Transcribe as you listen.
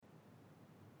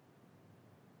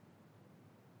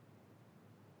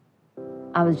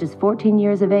I was just 14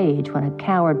 years of age when a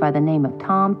coward by the name of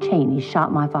Tom Chaney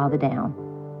shot my father down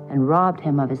and robbed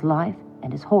him of his life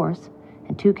and his horse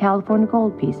and 2 California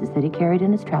gold pieces that he carried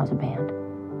in his trouser band.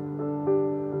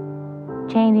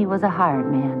 Chaney was a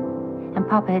hired man, and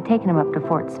Papa had taken him up to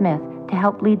Fort Smith to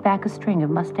help lead back a string of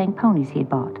Mustang ponies he had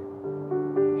bought.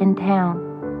 In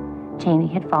town, Chaney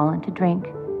had fallen to drink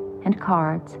and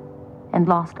cards and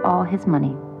lost all his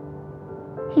money.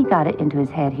 He got it into his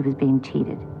head he was being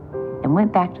cheated and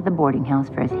went back to the boarding house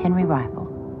for his Henry rifle.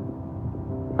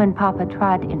 When Papa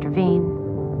tried to intervene,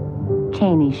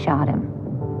 Chaney shot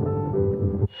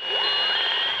him.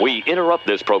 We interrupt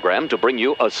this program to bring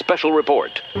you a special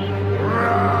report. Springtime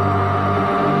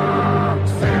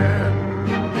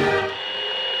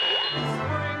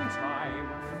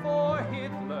for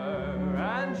Hitler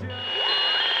and you.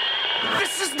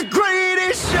 This is the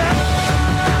greatest show!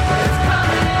 It's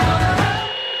coming down the road.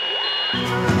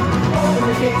 Open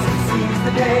the gates and seize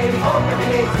the day. Open the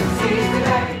gates and seize the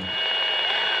day.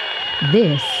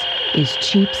 This is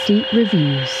Cheap Seat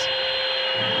Reviews.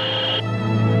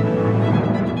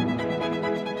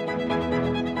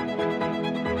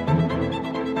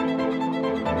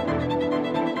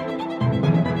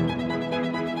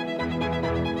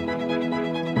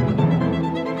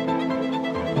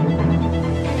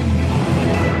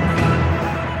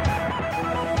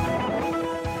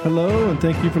 Hello, and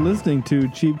thank you for listening to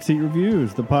Cheap Seat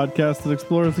Reviews, the podcast that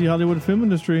explores the Hollywood film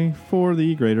industry for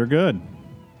the greater good.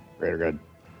 Greater good.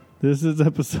 This is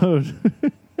episode...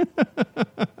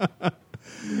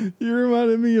 You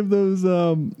reminded me of those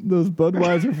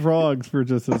Budweiser frogs for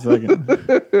just a second.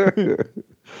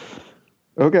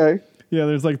 Okay. Yeah,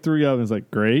 there's like 3 of them. It's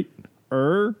like, great,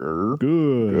 good.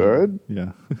 Good.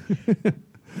 Yeah.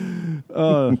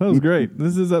 That was great.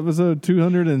 This is episode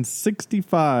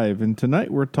 265, and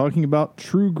tonight we're talking about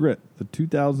True Grit, the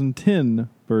 2010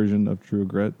 version of True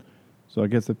Grit. So I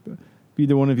guess if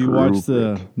either one of you watched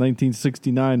the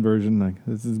 1969 version,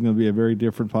 this is going to be a very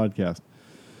different podcast.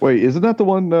 Wait, isn't that the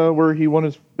one where he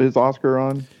won his Oscar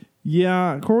on?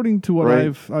 Yeah, according to what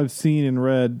Right. I've seen and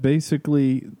read,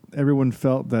 basically everyone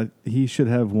felt that he should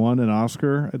have won an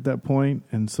Oscar at that point,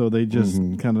 and so they just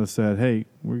kind of said, "Hey,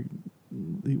 we're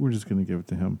just going to give it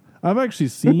to him." I've actually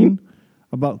seen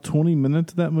about 20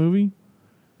 minutes of that movie.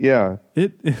 Yeah.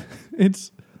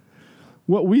 It's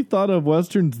what we thought of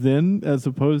Westerns then as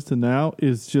opposed to now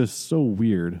is just so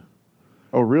weird.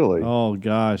 Oh, really? Oh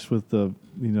gosh, with the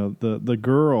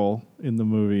girl in the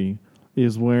movie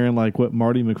is wearing like what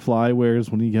Marty McFly wears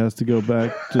when he has to go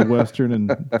back to Western and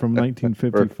from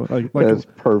 1955. That's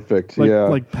perfect. Yeah.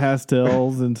 Like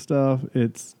pastels and stuff.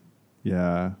 It's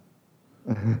yeah.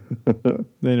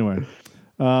 Anyway,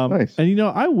 nice. And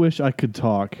I wish I could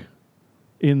talk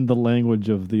in the language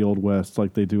of the Old West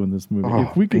like they do in this movie. Oh,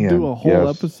 if we could man, do a whole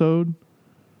yes. episode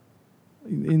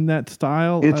in that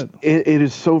style, it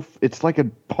is so. It's like a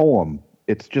poem.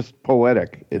 It's just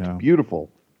poetic. It's beautiful.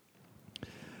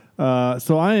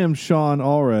 So I am Sean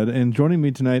Allred, and joining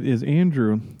me tonight is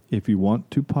Andrew. If you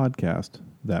want to podcast,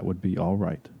 that would be all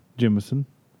right. Jimison.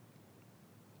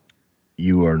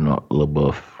 You are not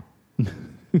LaBeouf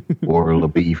or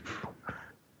LaBeef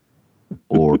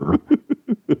or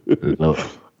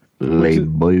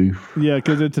LaBeouf. Yeah,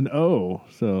 because it's an O.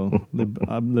 So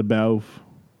I'm LaBeouf.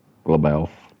 LaBeouf.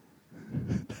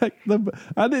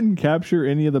 I didn't capture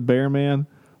any of the Bear Man,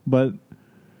 but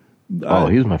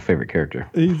he's my favorite character.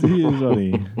 He is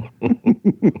funny.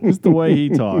 Just the way he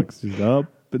talks, just up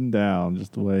and down,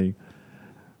 just the way.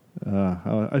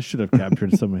 I should have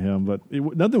captured some of him, but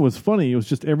nothing was funny. It was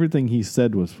just everything he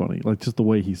said was funny, like just the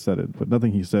way he said it, but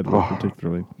nothing he said was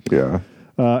particularly. Yeah.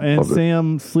 And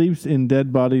Sam sleeps in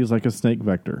dead bodies like a snake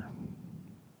vector.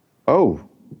 Oh,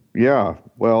 yeah.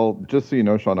 Well, just so you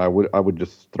know, Sean, I would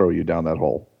just throw you down that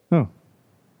hole. Oh,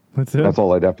 that's it. That's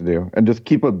all I'd have to do, and just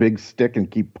keep a big stick and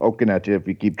keep poking at you if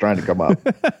you keep trying to come up.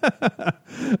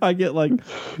 I get like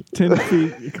 10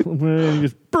 feet, and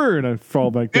just burn. I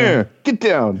fall back down. Yeah, get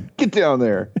down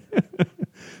there.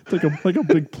 It's like a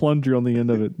big plunger on the end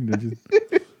of it.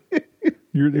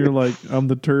 You're like, I'm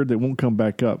the turd that won't come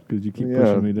back up because you keep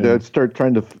pushing me down. Yeah, I'd start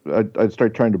trying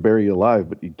to bury you alive,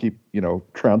 but you keep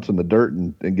trouncing the dirt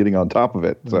and getting on top of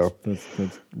it. So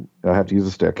that's I have to use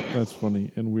a stick. That's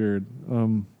funny and weird.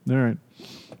 All right.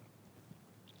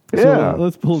 Yeah. So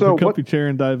let's pull the comfy chair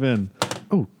and dive in.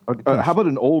 Oh, how about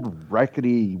an old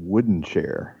rickety wooden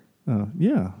chair?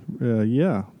 Yeah.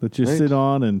 That you sit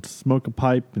on and smoke a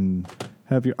pipe and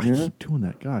have your. I keep doing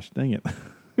that. Gosh, dang it!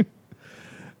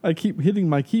 I keep hitting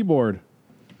my keyboard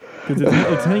because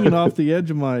it's hanging off the edge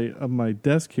of my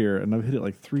desk here, and I've hit it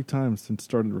like 3 times since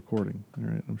started recording. All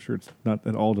right, I'm sure it's not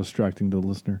at all distracting to the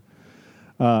listener.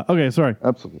 Okay, sorry.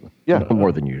 Absolutely. Yeah.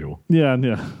 More than usual. Yeah.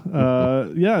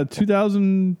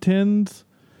 2010's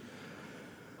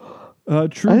True I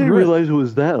didn't Grit. realize it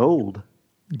was that old.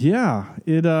 Yeah,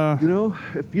 it.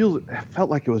 It felt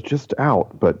like it was just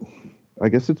out, but I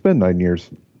guess it's been 9 years.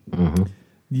 Mm-hmm.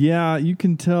 Yeah, you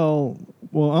can tell.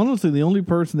 Well, honestly, the only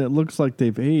person that looks like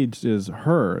they've aged is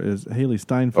Haley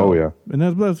Steinfeld. Oh, yeah. And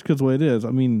that's because the way it is.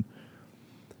 I mean,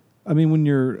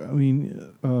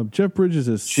 Jeff Bridges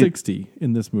is 60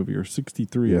 in this movie, or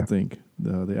 63, I think,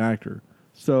 the actor.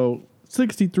 So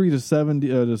 63 to 70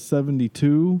 to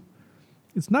 72.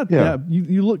 It's not that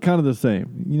you look kind of the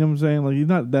same. You know what I'm saying? Like, he's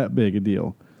not that big a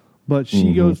deal. But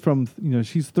she goes from,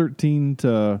 she's 13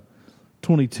 to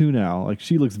 22 now. Like,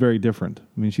 she looks very different.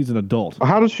 I mean, she's an adult.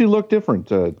 How does she look different,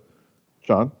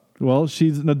 Sean? Well,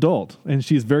 she's an adult and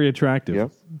she's very attractive.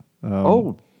 Yes.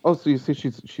 So you see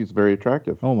she's very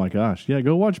attractive. Oh my gosh. Yeah,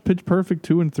 go watch Pitch Perfect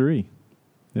 2 and 3.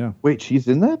 Yeah. Wait, she's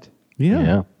in that?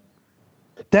 Yeah.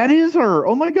 That is her.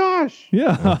 Oh my gosh.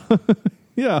 Yeah.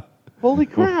 Yeah. Holy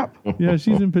crap. Yeah,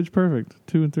 she's in Pitch Perfect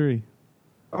 2 and 3.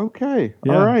 Okay.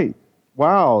 Yeah. All right.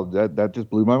 Wow, that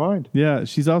just blew my mind. Yeah,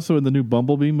 she's also in the new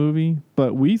Bumblebee movie,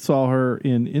 but we saw her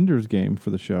in Ender's Game for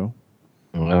the show.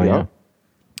 Oh, yeah.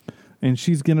 And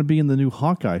she's going to be in the new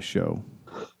Hawkeye show.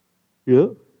 Yeah.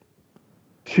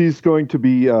 She's going to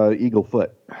be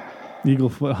Eaglefoot.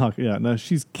 Eaglefoot Hawkeye. Yeah, no,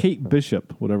 she's Kate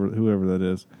Bishop, whoever that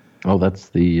is. Oh, that's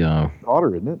the...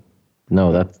 Daughter, isn't it?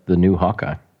 No, that's the new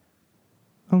Hawkeye.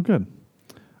 Oh, good.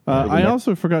 I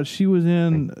also forgot she was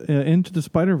in Into the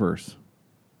Spider-Verse.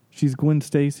 She's Gwen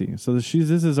Stacy. So this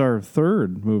is our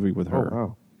third movie with her.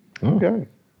 Oh, wow. Okay.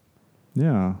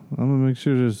 Yeah. I'm going to make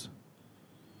sure there's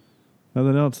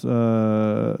nothing else.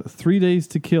 3 Days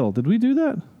to Kill. Did we do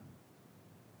that?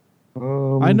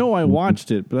 I know I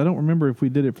watched it, but I don't remember if we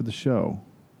did it for the show.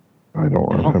 I don't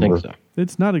remember. I don't think so.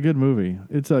 It's not a good movie.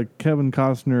 It's a Kevin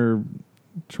Costner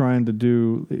trying to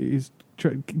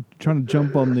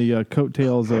jump on the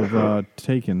coattails of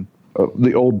Taken.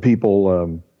 The old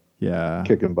people Yeah.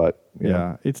 kicking butt.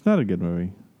 Yeah. It's not a good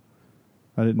movie.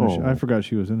 I didn't know. I forgot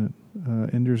she was in it.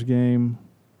 Ender's Game.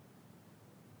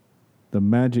 The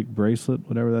Magic Bracelet,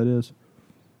 whatever that is.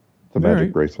 The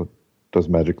magic bracelet does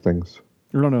magic things.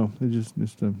 I don't know.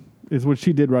 It's what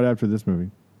she did right after this movie.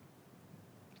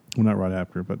 Well, not right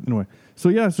after, but anyway. So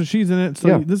she's in it.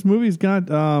 So this movie's got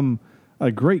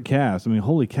a great cast. I mean,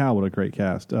 holy cow, what a great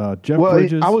cast. Jeff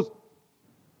Bridges. I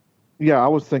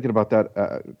was thinking about that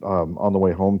on the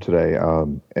way home today,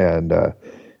 and I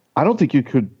don't think you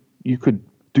could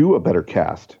do a better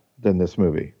cast than this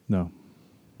movie. No,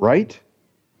 right?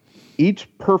 Each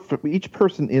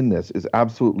person in this is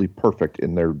absolutely perfect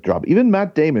in their job. Even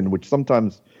Matt Damon, which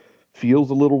sometimes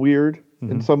feels a little weird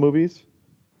in some movies,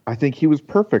 I think he was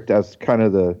perfect as kind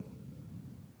of the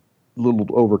little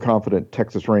overconfident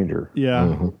Texas Ranger. Yeah.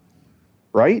 Mm-hmm.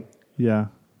 Right? Yeah.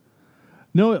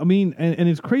 No, I mean, and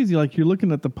it's crazy. Like, you're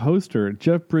looking at the poster,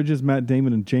 Jeff Bridges, Matt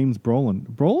Damon, and James Brolin.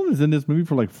 Brolin is in this movie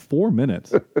for like 4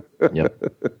 minutes.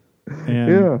 Yep.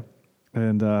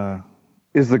 And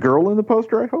is the girl in the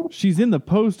poster, I hope? she's in the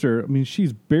poster. I mean,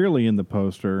 she's barely in the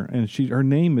poster, and her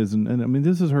name isn't. And I mean,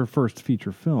 this is her first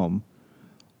feature film.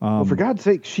 Well, for God's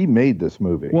sake, she made this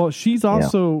movie. Well, she's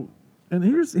also, and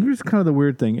here's kind of the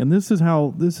weird thing, and this is.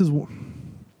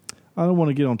 I don't want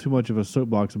to get on too much of a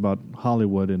soapbox about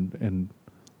Hollywood and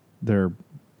their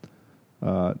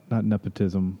not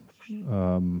nepotism.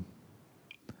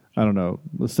 I don't know,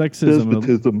 the sexism.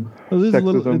 Sexism.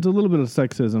 It's a little bit of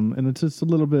sexism, and it's just a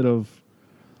little bit of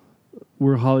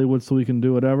we're Hollywood, so we can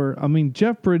do whatever. I mean,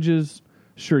 Jeff Bridges,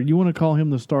 sure, you want to call him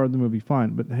the star of the movie,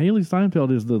 fine, but Haley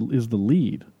Steinfeld is the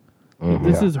lead. Mm-hmm.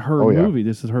 This is her movie.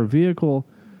 This is her vehicle,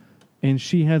 and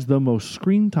she has the most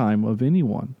screen time of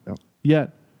anyone. Yep.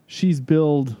 Yet she's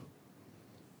billed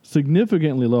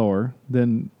significantly lower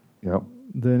than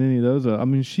any of those. I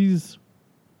mean,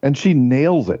 and she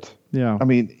nails it. Yeah. I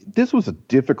mean, this was a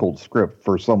difficult script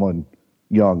for someone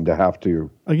young to have to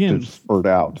spurt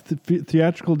out.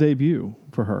 Theatrical debut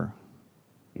for her.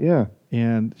 Yeah.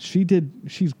 And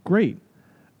she's great.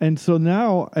 And so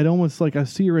now I'd almost like I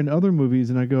see her in other movies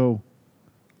and I go,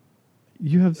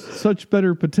 you have such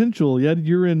better potential, yet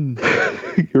you're in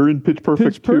you're in Pitch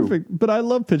Perfect. Pitch Perfect. But I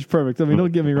love Pitch Perfect. I mean,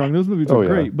 don't get me wrong, those movies are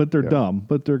great, but they're dumb,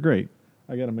 but they're great.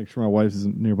 I got to make sure my wife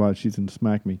isn't nearby. She's going to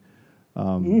smack me.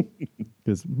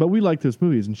 But we like those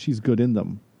movies, and she's good in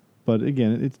them. But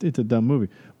again, it's a dumb movie.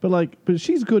 But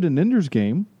she's good in Ender's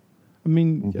Game. I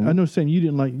mean, I know, Sam, you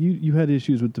didn't like you had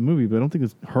issues with the movie, but I don't think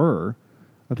it's her.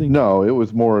 I think no, it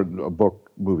was more a book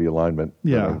movie alignment.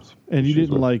 Yeah, and you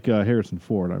didn't like Harrison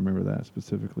Ford. I remember that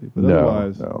specifically. But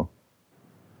otherwise, no.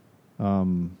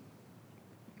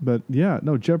 But yeah,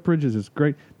 no, Jeff Bridges is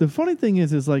great. The funny thing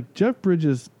is like Jeff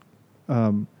Bridges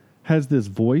has this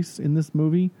voice in this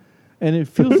movie, and it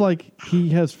feels like he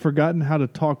has forgotten how to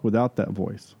talk without that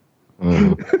voice.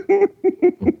 You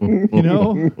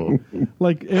know,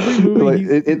 like every movie,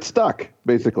 Like, it stuck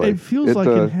basically. it feels like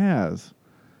it has.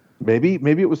 Maybe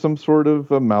it was some sort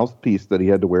of a mouthpiece that he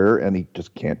had to wear, and he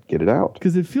just can't get it out.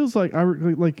 Because it feels like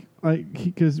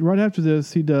because right after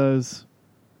this he does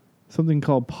something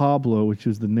called Pablo, which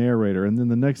is the narrator, and then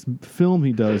the next film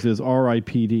he does is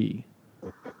R.I.P.D.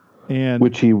 And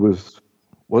Which he wasn't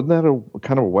that a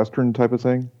kind of a Western type of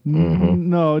thing?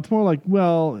 no, it's more like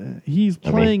he's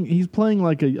playing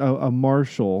like a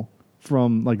marshal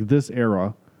from like this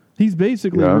era. He's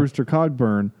basically Rooster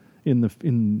Cogburn in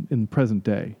the present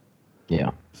day.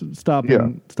 Yeah.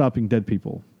 Stopping dead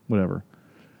people, whatever.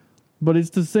 But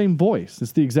it's the same voice.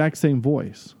 It's the exact same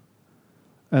voice.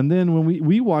 And then when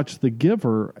we watched The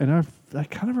Giver, and I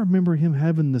kind of remember him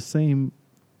having the same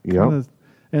kind of,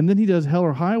 and then he does Hell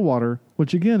or High Water,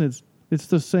 which again it's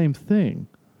the same thing.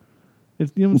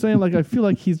 It's, you know what I'm saying? Like I feel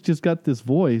like he's just got this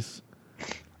voice,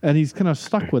 and he's kind of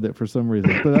stuck with it for some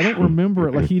reason. But I don't remember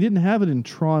it. Like he didn't have it in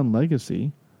Tron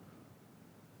Legacy.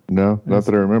 No, not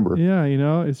that I remember. Yeah, you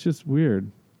know, it's just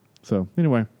weird. So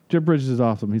anyway, Jeff Bridges is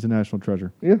awesome. He's a national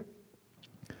treasure. Yeah.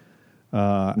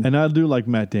 And I do like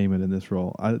Matt Damon in this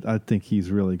role. I think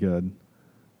he's really good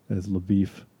as LaBeef.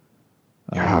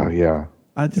 Yeah.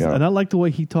 And I like the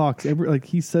way he talks.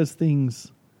 He says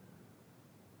things.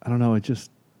 I don't know.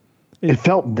 It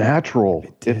felt natural.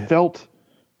 It felt,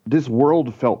 this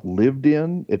world felt lived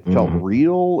in. It felt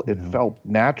real. It felt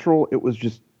natural. It was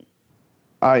just,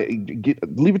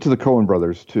 leave it to the Coen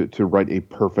brothers to write a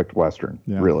perfect Western.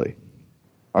 Yeah. Really.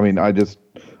 I mean, I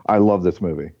love this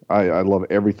movie. I love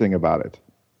everything about it.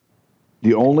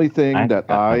 The only thing I'm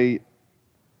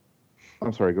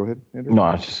sorry, go ahead, Andrew. No,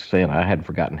 I was just saying I had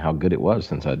forgotten how good it was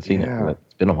since I'd seen it.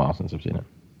 It's been a while since I've seen it.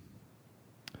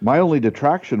 My only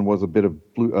detraction was a bit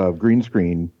of green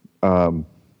screen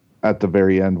at the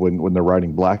very end when they're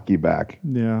riding Blackie back.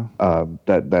 Yeah.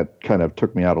 That kind of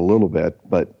took me out a little bit,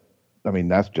 but I mean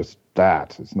that's just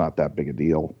that. It's not that big a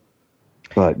deal.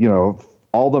 But you know,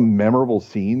 all the memorable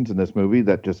scenes in this movie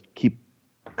that just keep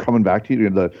coming back to you.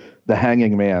 The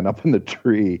hanging man up in the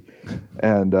tree,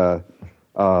 and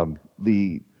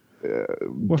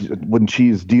when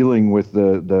she's dealing with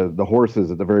the horses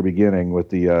at the very beginning with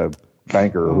the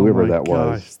banker or whoever that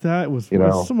was. That was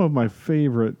some of my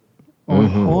favorite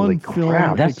on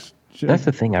film. That's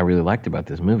the thing I really liked about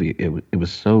this movie. It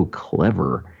was so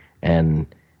clever, and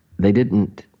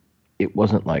it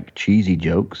wasn't like cheesy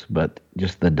jokes, but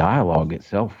just the dialogue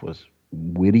itself was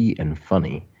witty and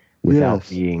funny without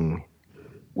being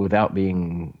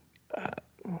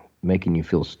making you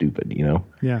feel stupid, you know?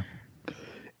 Yeah.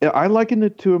 I liken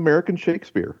it to American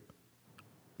Shakespeare.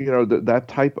 You know, that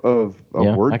type of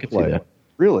wordplay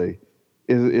really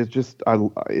is just,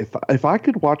 if I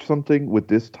could watch something with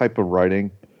this type of writing,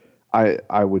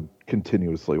 I would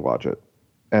continuously watch it.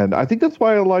 And I think that's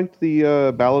why I liked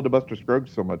the Ballad of Buster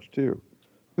Scruggs so much too,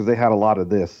 because they had a lot of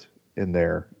this in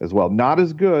there as well. Not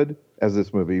as good as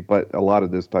this movie, but a lot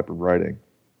of this type of writing.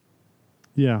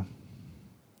 Yeah.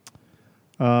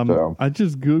 I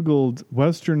just Googled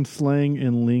Western slang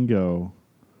and lingo.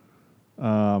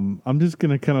 I'm just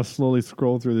going to kind of slowly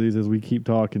scroll through these as we keep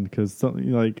talking, because something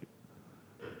like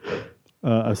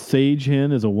a sage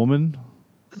hen is a woman.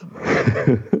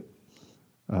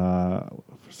 For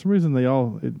some reason,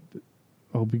 it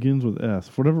begins with S.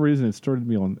 For whatever reason, it started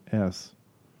me on S.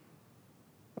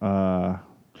 Well,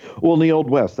 in the Old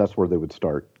West, that's where they would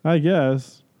start. I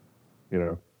guess.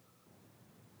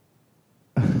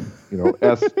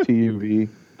 STUV,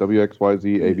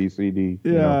 WXYZ, ABCD.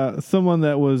 Yeah, someone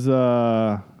that was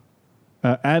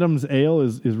Adam's ale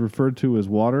is referred to as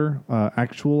water.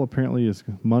 Actual apparently is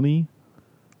money.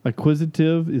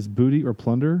 Acquisitive is booty or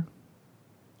plunder.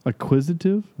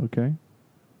 Acquisitive, okay.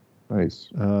 Nice.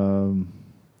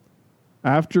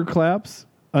 After claps,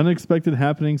 unexpected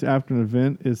happenings after an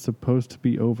event is supposed to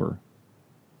be over.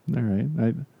 All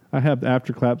right. I have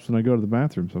after claps when I go to the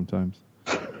bathroom sometimes.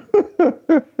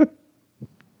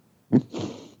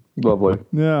 Lovely.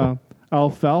 Yeah.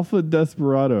 Alfalfa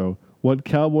desperado, what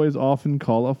cowboys often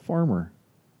call a farmer.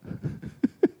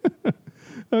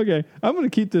 Okay, I'm going to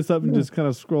keep this up and just kind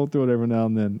of scroll through it every now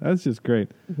and then. That's just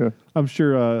great. Okay. I'm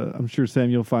sure, Sam,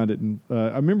 you'll find it.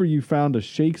 I remember you found a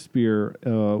Shakespeare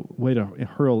way to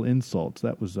hurl insults.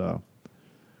 That was a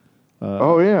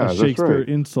Shakespeare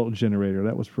insult generator.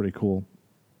 That was pretty cool.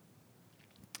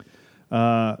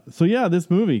 So yeah, this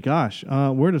movie. Gosh,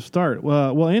 where to start?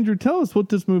 Well, Andrew, tell us what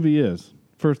this movie is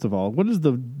first of all, what is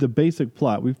the basic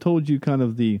plot? We've told you kind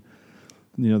of the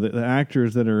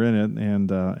actors that are in it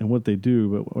and what they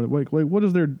do, but what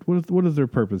is their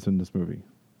purpose in this movie?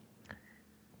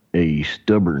 A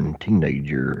stubborn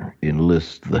teenager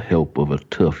enlists the help of a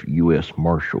tough U.S.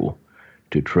 Marshal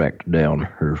to track down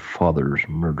her father's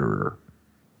murderer.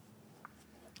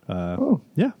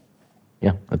 Yeah,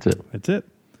 that's it. That's it.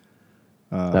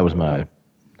 That was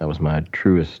my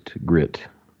truest Grit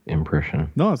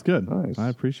impression. No, it's good. Nice. I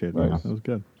appreciate Nice. that. That was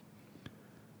good.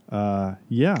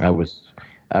 Yeah. I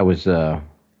was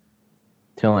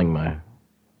telling a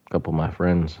couple of my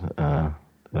friends that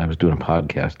I was doing a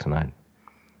podcast tonight,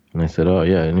 and they said, "Oh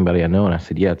yeah, anybody I know?" And I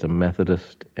said, "Yeah, it's a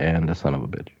Methodist and a son of a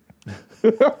bitch."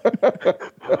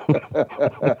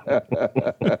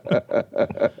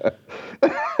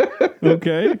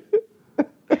 Okay.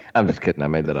 I'm just kidding. I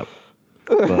made that up.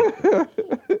 But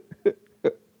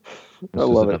this is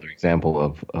another example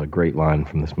of a great line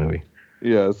from this movie.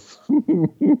 Yes.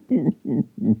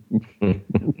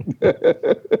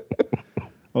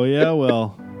 Oh yeah,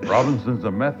 well. Robinson's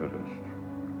a Methodist.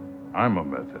 I'm a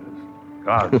Methodist.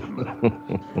 God's a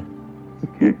Methodist.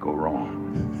 Can't go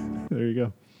wrong. There you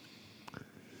go.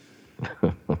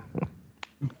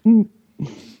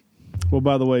 Well,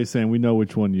 by the way, Sam, we know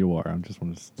which one you are. I just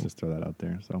want to just throw that out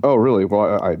there. So. Oh, really?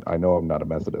 Well, I know I'm not a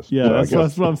Methodist. Yeah, so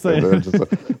that's what I'm saying.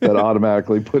 That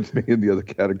automatically puts me in the other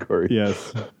category.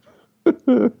 Yes.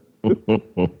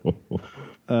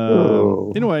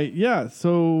 Anyway, yeah.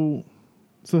 So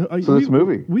this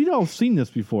movie, we'd all seen this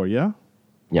before, yeah.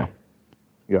 Yeah.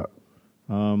 Yeah.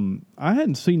 I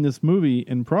hadn't seen this movie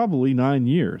in probably 9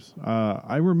 years.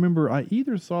 I remember I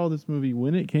either saw this movie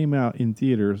when it came out in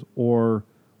theaters or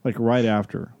like right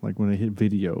after, like when it hit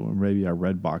video, or maybe I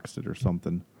Redboxed it or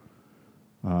something.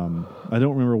 I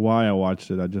don't remember why I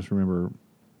watched it. I just remember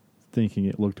thinking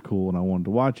it looked cool and I wanted to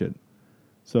watch it.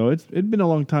 So it'd been a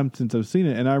long time since I've seen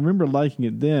it, and I remember liking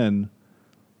it then,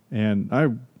 and I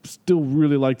still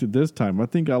really liked it this time. I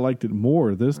think I liked it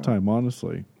more this time,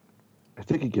 honestly. I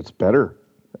think it gets better.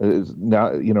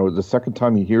 Now, the second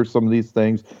time you hear some of these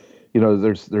things,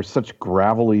 there's such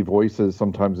gravelly voices.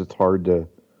 Sometimes it's hard to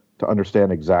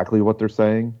understand exactly what they're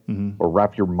saying or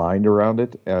wrap your mind around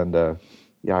it. And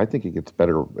I think it gets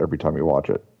better every time you watch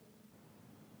it.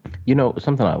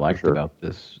 Something I liked about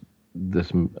this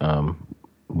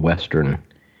Western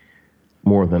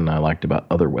more than I liked about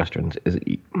other Westerns is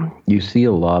you see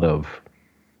a lot of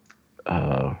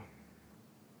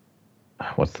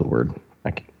what's the word?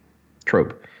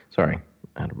 Trope. Sorry,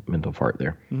 I had a mental fart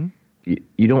there. Mm-hmm.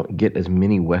 You don't get as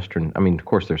many Western. I mean, of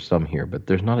course, there's some here, but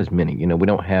there's not as many. We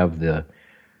don't have the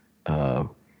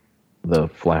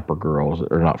flapper girls,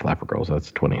 or not flapper girls.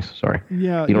 That's 20s. Sorry.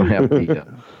 Yeah. You don't have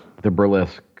the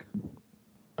burlesque.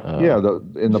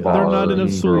 In the bar. They're not in a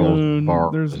saloon.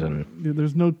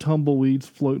 There's no tumbleweeds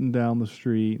floating down the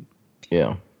street.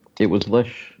 Yeah, it was less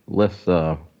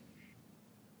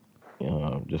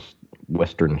just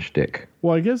Western shtick.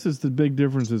 Well, I guess it's the big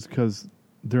difference is because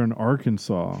they're in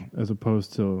Arkansas as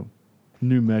opposed to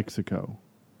New Mexico.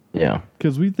 Yeah,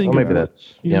 because we think maybe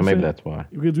that's why.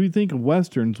 Because we think of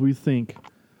Westerns, we think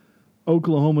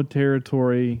Oklahoma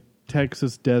Territory,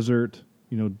 Texas desert,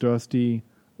 dusty.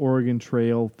 Oregon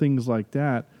Trail, things like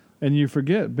that, and you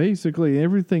forget basically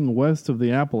everything west of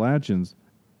the Appalachians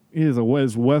is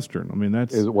Western. I mean,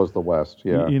 it was the West,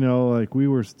 yeah. Like we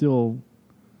were still,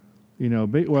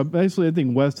 basically I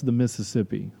think west of the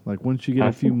Mississippi. Like once you get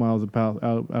a few miles out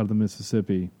of the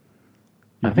Mississippi,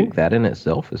 I think that in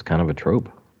itself is kind of a trope,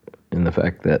 in the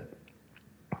fact that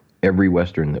every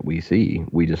Western that we see,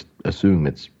 we just assume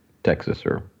it's Texas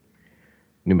or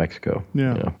New Mexico.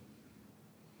 Yeah.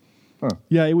 Huh.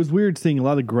 Yeah, it was weird seeing a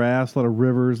lot of grass, a lot of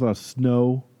rivers, a lot of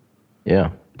snow.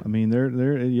 Yeah, I mean they're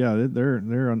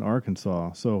in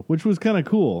Arkansas, so which was kind of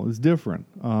cool. It's different.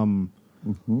 The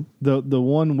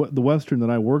Western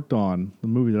that I worked on, the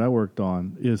movie that I worked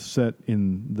on, is set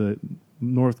in the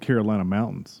North Carolina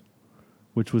mountains,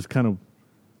 which was kind of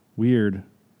weird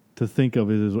to think of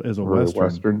it as a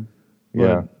Western.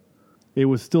 Yeah. It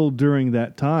was still during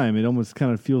that time. It almost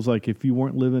kind of feels like if you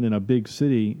weren't living in a big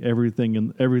city, everything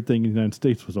in the United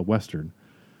States was a Western.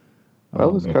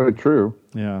 Well, that's kind of true.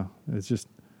 Yeah, it's just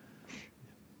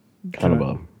kind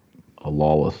of a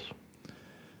lawless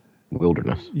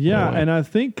wilderness. Yeah, and I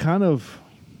think I don't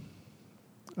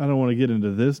want to get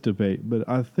into this debate, but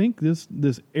I think this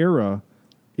era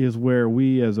is where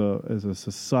we as a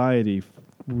society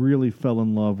really fell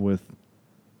in love with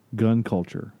gun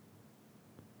culture.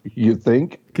 You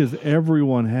think? Because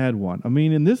everyone had one. I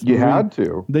mean, in this movie, you had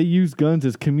to. They used guns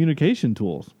as communication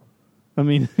tools. I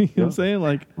mean, you know what I'm saying?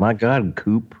 Like, my God,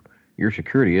 Coop, Your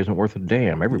security isn't worth a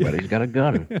damn. Everybody's got a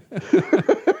gun.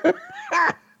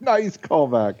 Nice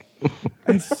callback.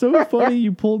 It's so funny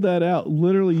you pulled that out.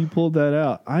 Literally, you pulled that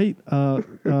out.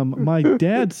 My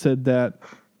dad said that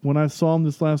when I saw him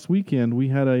this last weekend. We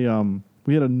had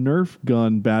a Nerf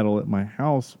gun battle at my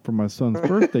house for my son's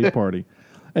birthday party,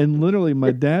 and literally,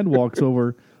 my dad walks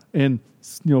over, and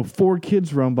 4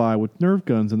 kids run by with Nerf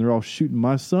guns, and they're all shooting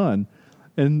my son.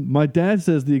 And my dad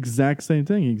says the exact same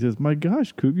thing. He says, "My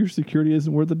gosh, Coop, your security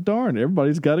isn't worth a darn.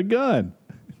 Everybody's got a gun."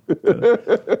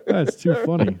 That's too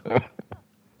funny.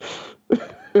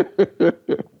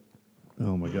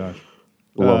 Oh my gosh.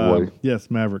 Lovely.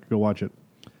 Yes, Maverick, go watch it.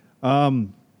 So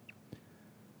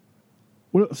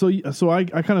I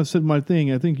kind of said my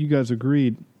thing. I think you guys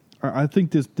agreed. I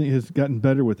think this thing has gotten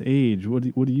better with age. What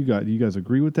do you got? Do you guys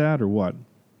agree with that or what?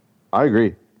 I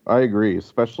agree,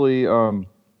 especially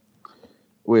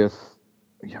with,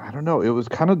 I don't know, it was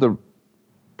kind of the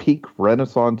peak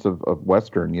renaissance of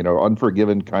Western.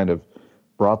 Unforgiven kind of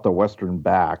brought the Western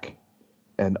back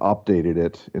and updated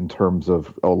it in terms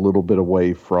of a little bit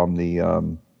away from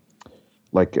the,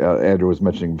 like Andrew was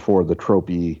mentioning before, the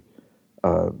tropey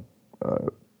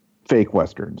fake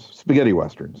Westerns, spaghetti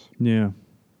Westerns. Yeah.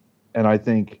 And I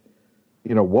think,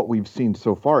 what we've seen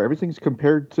so far, everything's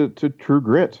compared to True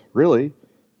Grit, really.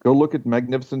 Go look at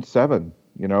Magnificent Seven.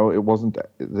 It wasn't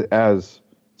as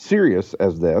serious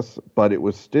as this, but it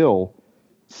was still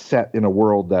set in a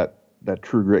world that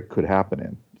True Grit could happen in.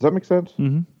 Does that make sense?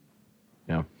 Mm-hmm.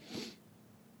 Yeah.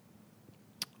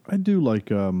 I did like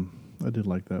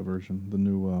that version, the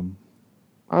new...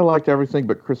 I liked everything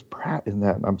but Chris Pratt in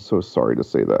that, and I'm so sorry to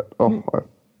say that. Oh,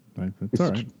 it's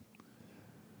all right.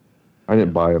 I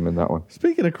didn't buy him in that one.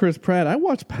 Speaking of Chris Pratt, I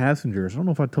watched Passengers. I don't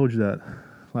know if I told you that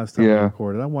last time we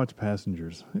recorded. I watched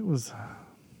Passengers. It was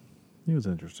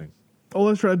interesting. Oh,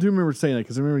 that's right. I do remember saying that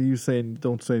because I remember you saying,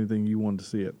 "Don't say anything. You wanted to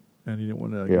see it, and you didn't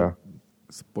want to get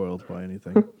spoiled by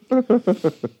anything."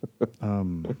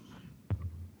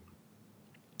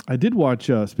 I did watch.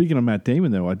 Speaking of Matt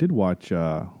Damon, though, I did watch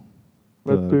the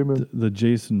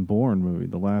Jason Bourne movie,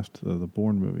 the last the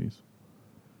Bourne movies,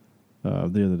 the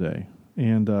other day,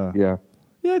 and yeah,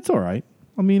 it's all right.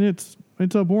 I mean, it's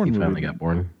a Bourne movie. Finally got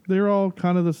Bourne. They're all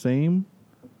kind of the same.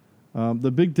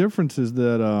 The big difference is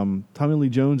that Tommy Lee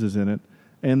Jones is in it,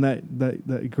 and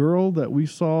that girl that we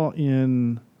saw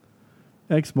in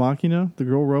Ex Machina, the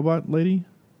girl robot lady,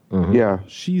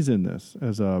 she's in this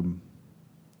as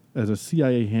a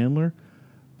CIA handler.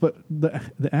 But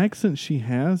the accent she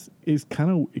has is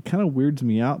kind of weirds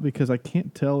me out because I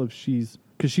can't tell if she's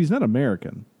not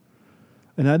American,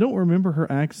 and I don't remember her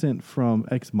accent from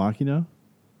Ex Machina.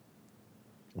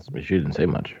 She didn't say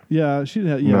much. Yeah, she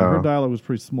didn't. Her dialogue was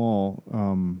pretty small.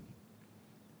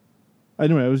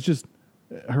 Anyway, it was just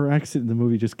her accent in the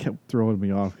movie just kept throwing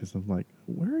me off because I'm like,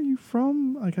 where are you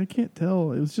from? Like, I can't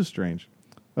tell. It was just strange,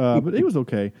 but it was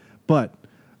okay. But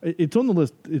it's on the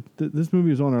list. This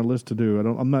movie is on our list to do.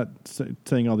 I'm not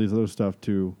saying all these other stuff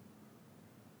to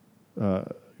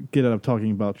get out of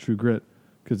talking about True Grit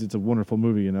because it's a wonderful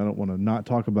movie and I don't want to not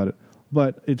talk about it.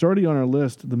 But it's already on our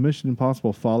list. The Mission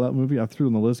Impossible Fallout movie, I threw it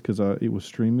on the list because it was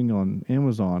streaming on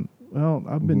Amazon. Well,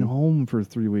 I've been home for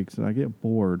 3 weeks and I get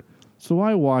bored. So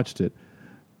I watched it.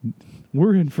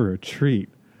 We're in for a treat.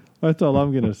 That's all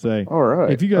I'm going to say. All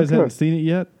right. If you guys haven't seen it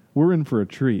yet, we're in for a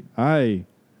treat. I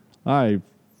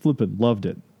flippin' loved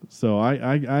it. So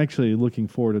I actually looking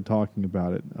forward to talking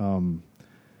about it.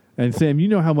 And Sam, you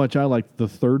know how much I liked the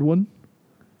third one?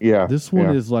 Yeah. This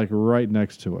one is like right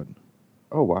next to it.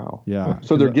 Oh, wow. Yeah.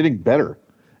 So they're getting better.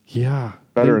 Yeah.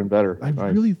 Better and better. I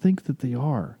Nice. really think that they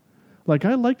are. Like,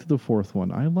 I liked the fourth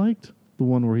one. I liked the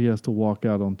one where he has to walk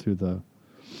out onto the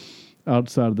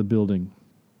outside of the building.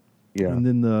 Yeah. And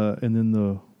then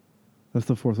that's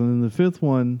the fourth one. And then the fifth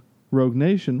one, Rogue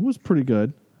Nation, was pretty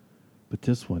good. But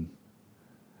this one,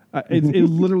 it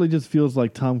literally just feels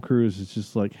like Tom Cruise is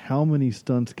just like, how many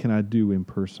stunts can I do in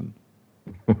person?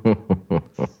 You know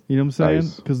what I'm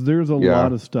saying? Because there's a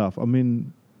lot of stuff. I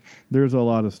mean, there's a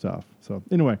lot of stuff. So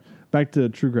anyway, back to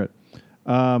True Grit.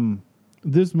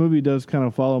 This movie does kind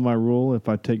of follow my rule. If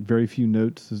I take very few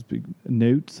notes, I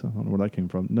don't know where that came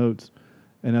from, notes.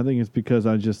 And I think it's because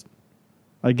I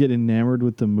get enamored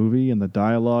with the movie and the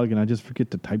dialogue and I just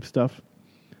forget to type stuff.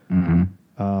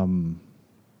 Mm-hmm.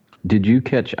 Did you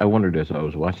catch, I wondered as I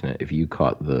was watching it, if you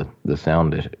caught the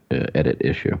sound edit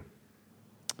issue.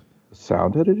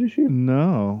 Sound edit issue?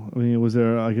 No. I mean,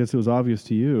 I guess it was obvious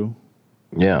to you.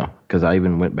 Yeah, because I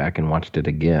even went back and watched it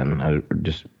again. I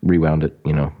just rewound it,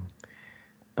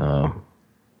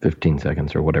 15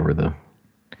 seconds or whatever the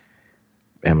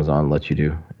Amazon lets you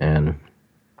do. And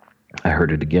I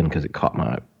heard it again because it caught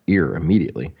my ear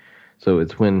immediately. So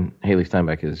it's when Haley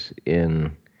Steinbeck is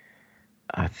in,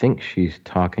 I think she's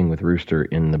talking with Rooster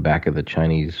in the back of the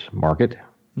Chinese market.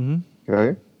 Mm-hmm.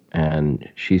 Okay. And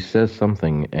she says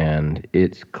something, and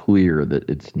it's clear that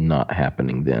it's not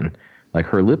happening then. Like,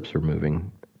 her lips are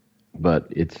moving, but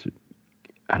it's,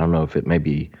 I don't know if it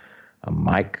maybe a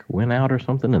mic went out or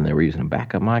something, and they were using a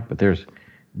backup mic, but there's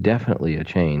definitely a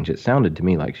change. It sounded to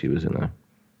me like she was in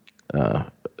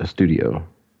a studio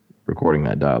recording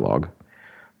that dialogue.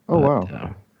 Oh, but,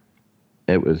 wow.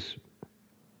 It was,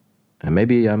 and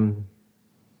maybe I'm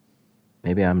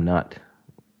not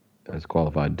as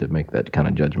qualified to make that kind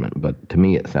of judgment, but to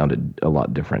me it sounded a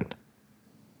lot different.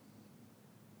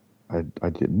 I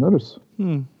didn't notice.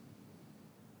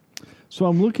 So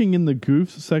I'm looking in the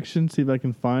goofs section, see if I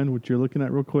can find what you're looking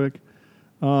at real quick.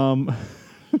 The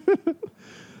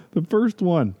first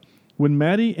one. When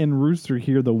Maddie and Rooster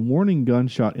hear the warning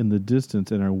gunshot in the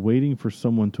distance and are waiting for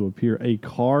someone to appear, a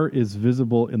car is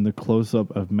visible in the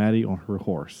close-up of Maddie on her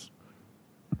horse.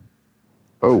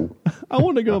 Oh. I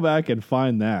want to go back and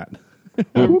find that.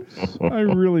 I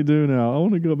really do now. I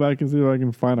want to go back and see if I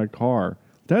can find a car.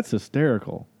 That's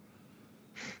hysterical.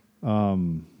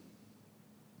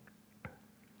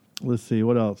 Let's see,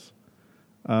 what else?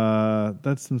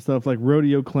 That's some stuff like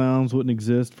rodeo clowns wouldn't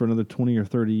exist for another 20 or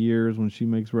 30 years when she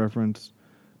makes reference.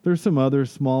 There's some other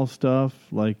small stuff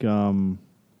like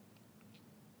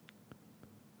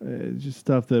just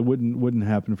stuff that wouldn't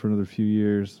happen for another few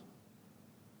years.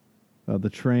 The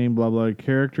train, blah, blah.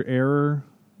 Character error.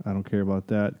 I don't care about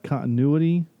that.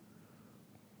 Continuity.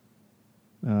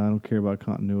 I don't care about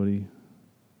continuity.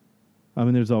 I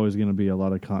mean, there's always going to be a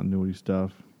lot of continuity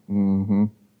stuff. Mm-hmm.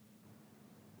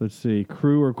 Let's see.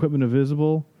 Crew or equipment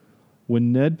invisible.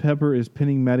 When Ned Pepper is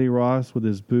pinning Matty Ross with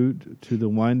his boot to the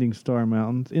Winding Star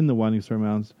Mountains,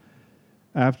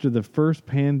 after the first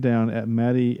pan down at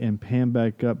Matty and pan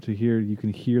back up to here, you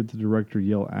can hear the director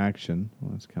yell action.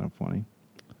 Well, that's kind of funny.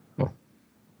 Oh.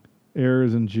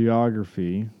 Errors in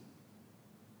geography.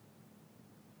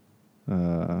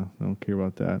 I don't care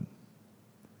about that.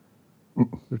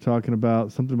 They're talking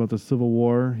about something about the Civil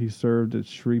War. He served at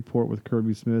Shreveport with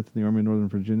Kirby Smith in the Army of Northern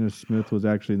Virginia. Smith was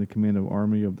actually in the command of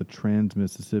Army of the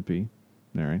Trans-Mississippi.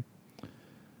 Mary.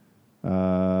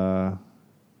 And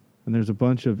there's a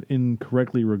bunch of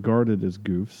incorrectly regarded as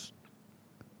goofs.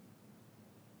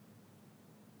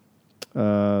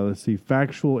 Let's see.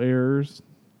 Factual errors.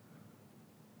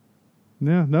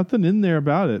 Yeah, nothing in there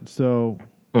about it. So...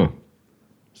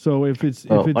 So if it's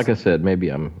like I said, maybe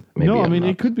I'm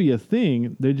it could be a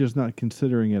thing. They're just not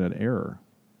considering it an error.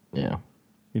 Yeah.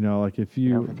 You know, like if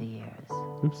you Over the years.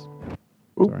 Oops.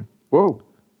 Ooh. Sorry. Whoa.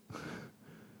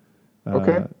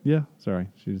 Okay. Yeah, sorry.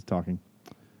 She's talking.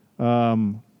 I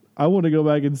want to go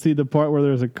back and see the part where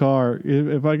there's a car.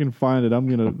 If I can find it, I'm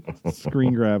going to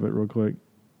screen grab it real quick.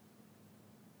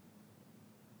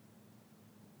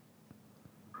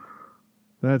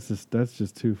 That's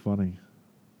just too funny.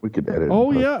 We could edit.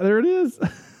 Oh, yeah, there it is.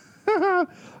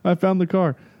 I found the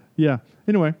car. Yeah.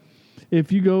 Anyway,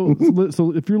 if you go,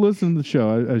 so if you're listening to the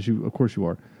show, as you, of course you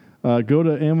are, go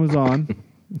to Amazon.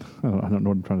 I don't know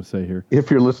what I'm trying to say here.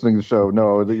 If you're listening to the show,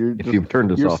 no, you've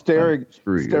turned us off, staring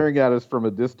at us from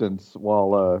a distance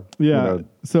while.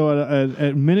 So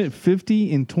at minute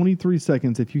 50 and 23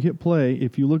 seconds, if you hit play,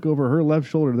 if you look over her left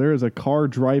shoulder, there is a car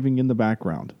driving in the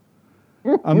background.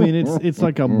 I mean, it's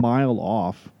like a mile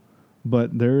off.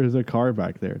 But there is a car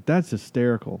back there. That's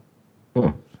hysterical.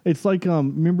 Huh. It's like,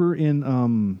 remember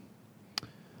in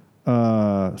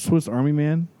Swiss Army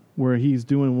Man, where he's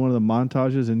doing one of the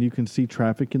montages and you can see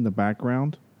traffic in the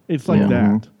background? It's like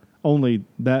that. Only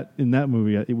that in that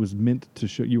movie, it was meant to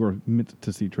show, you were meant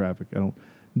to see traffic.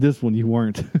 This one, you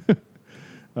weren't.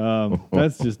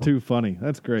 That's just too funny.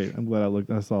 That's great. I'm glad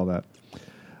I saw that.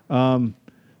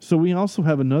 So we also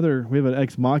have an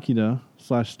Ex Machina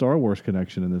 / Star Wars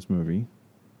connection in this movie.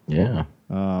 Yeah.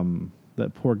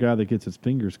 That poor guy that gets his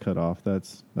fingers cut off.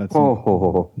 That's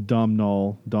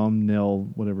Domhnall,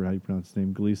 whatever how you pronounce his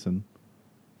name, Gleason.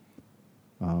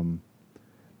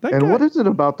 What is it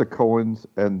about the Coens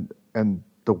and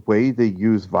the way they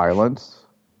use violence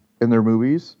in their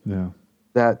movies? Yeah.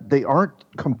 That they aren't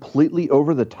completely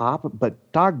over the top,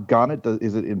 but doggone it,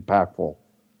 is it impactful?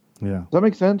 Yeah. Does that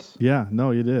make sense? Yeah,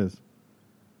 no, it is.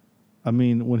 I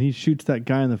mean, when he shoots that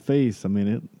guy in the face, I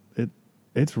mean,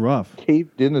 it's rough.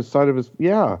 Caved in the side of his,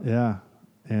 yeah. Yeah.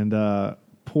 And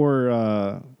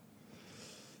poor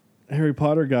Harry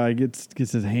Potter guy gets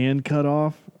his hand cut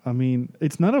off. I mean,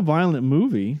 it's not a violent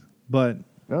movie, but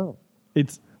no.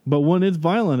 But when it's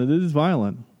violent, it is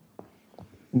violent.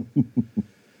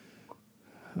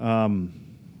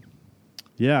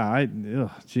 Yeah,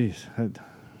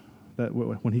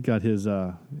 when he got his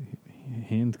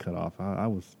hands cut off, I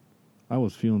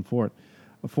was feeling for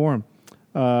him.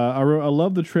 I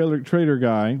love the trader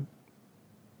guy.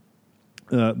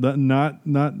 The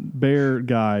not bear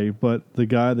guy, but the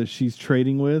guy that she's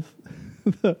trading with.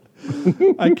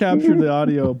 I captured the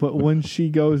audio, but when she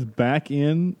goes back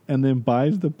in and then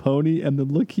buys the pony, and the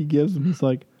look he gives him, he's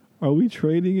like, "Are we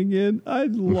trading again?" I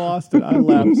lost it. I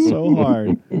laughed so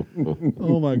hard.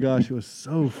 Oh my gosh, it was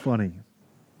so funny.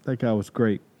 That guy was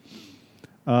great.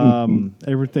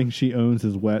 Everything she owns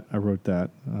is wet. I wrote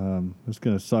that. It's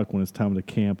gonna suck when it's time to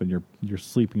camp and your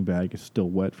sleeping bag is still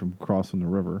wet from crossing the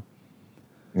river.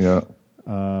 Yeah.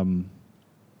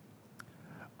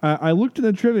 I looked at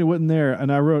the trivia, it wasn't there,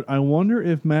 and I wrote, I wonder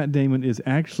if Matt Damon is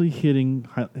actually hitting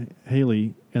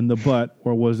Haley in the butt,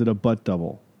 or was it a butt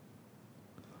double?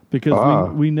 Because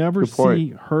we never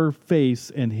see her face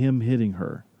and him hitting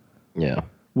her. Yeah.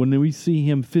 When we see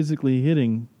him physically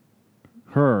hitting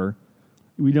her,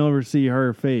 we never see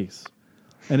her face.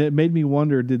 And it made me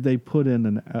wonder, did they put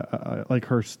in like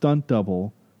her stunt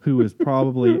double, who is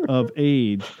probably of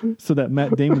age, so that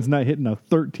Matt Damon's not hitting a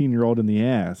 13-year-old in the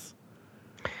ass?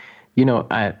 You know,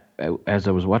 I as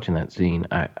I was watching that scene,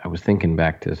 I was thinking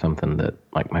back to something that,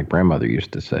 like, my grandmother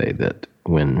used to say, that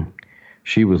when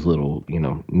she was little,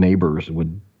 neighbors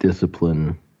would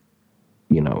discipline,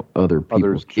 other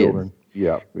people's children. kids.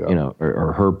 Yeah.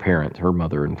 Or her parents, her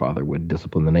mother and father would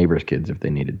discipline the neighbors' kids if they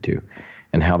needed to,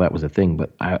 and how that was a thing.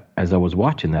 But as I was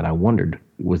watching that, I wondered,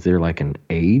 was there like an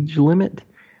age limit,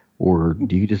 or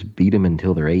do you just beat them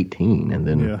until they're 18, and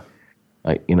then,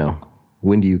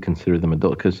 when do you consider them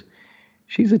adult? Because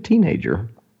she's a teenager,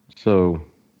 so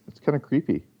it's kind of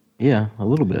creepy. Yeah, a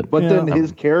little bit. But then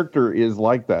his character is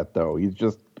like that, though.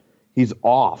 He's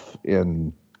off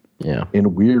in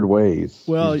weird ways.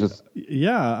 Well, he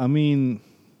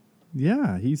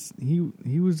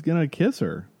was gonna kiss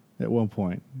her at one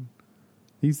point.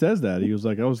 He says that he was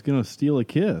like, I was gonna steal a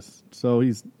kiss. So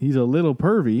he's a little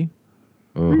pervy.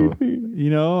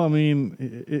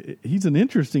 He's an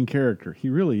interesting character. He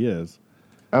really is.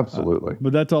 Absolutely.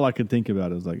 But that's all I could think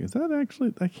about is like, is that actually,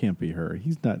 that can't be her.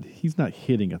 He's not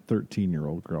hitting a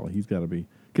 13-year-old girl. He's got to be,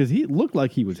 because he looked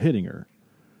like he was hitting her.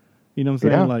 You know what I'm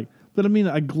saying? Yeah. Like, but I mean,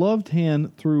 a gloved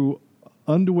hand through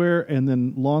underwear and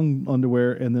then long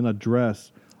underwear and then a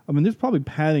dress. I mean, there's probably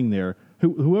padding there.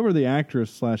 Whoever the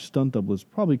actress / stunt double is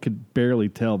probably could barely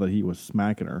tell that he was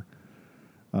smacking her.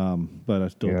 But I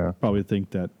still probably think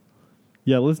that,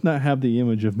 let's not have the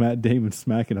image of Matt Damon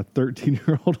smacking a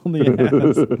 13-year-old on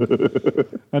the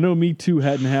ass. I know Me Too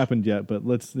hadn't happened yet, but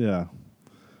let's,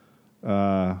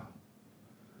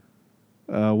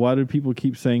 why do people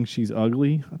keep saying she's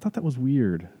ugly? I thought that was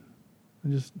weird.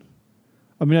 I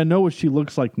know what she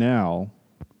looks like now,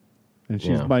 and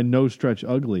she's by no stretch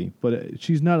ugly, but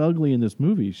she's not ugly in this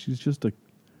movie. She's just I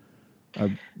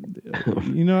just thought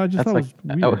it was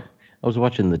weird. I was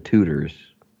watching The Tudors,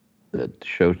 the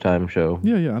Showtime show.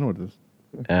 Yeah, I know what it is.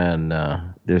 And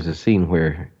there's a scene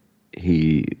where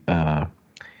he,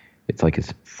 it's like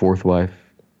his fourth wife,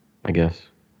 I guess.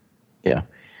 Yeah.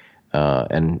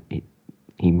 And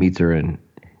he meets her, and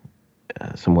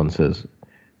someone says,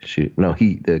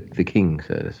 the king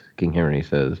says, King Henry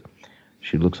says,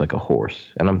 she looks like a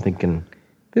horse. And I'm thinking,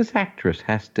 this actress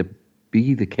has to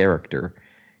be the character,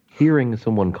 hearing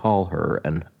someone call her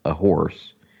a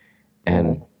horse,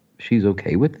 and she's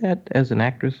okay with that as an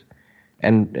actress,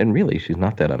 and really she's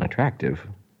not that unattractive.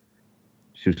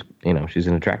 She's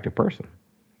an attractive person,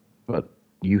 but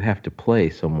you have to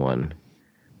play someone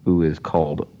who is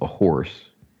called a horse,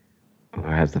 who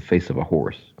has the face of a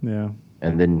horse. Yeah.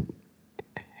 And then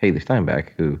Haley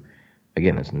Steinbeck, who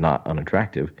again is not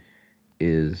unattractive,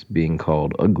 is being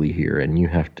called ugly here, and you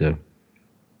have to,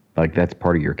 like, that's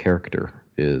part of your character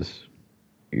is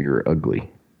you're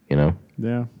ugly,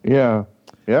 Yeah. Yeah.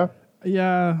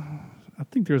 Yeah, I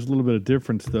think there's a little bit of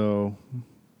difference, though.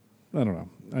 I don't know.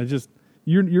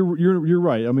 You're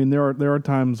right. I mean, there are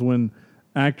times when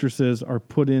actresses are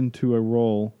put into a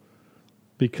role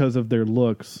because of their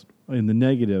looks in the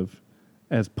negative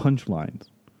as punchlines.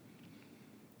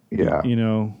 Yeah.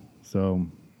 So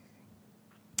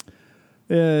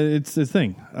it's a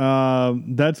thing.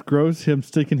 That's gross. Him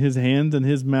sticking his hand in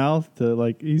his mouth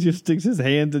he just sticks his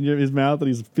hand in his mouth and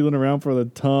he's feeling around for the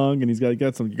tongue and you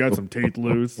got some teeth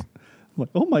loose. I'm like,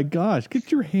 oh my gosh,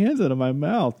 get your hands out of my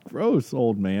mouth. Gross,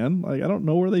 old man. Like, I don't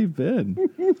know where they've been.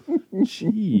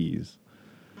 Jeez.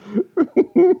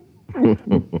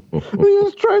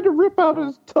 He's trying to rip out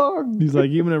his tongue. He's like,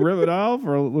 you gonna rip it off,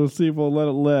 or we'll see if we'll let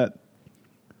it let.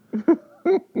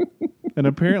 And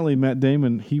apparently Matt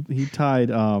Damon, he tied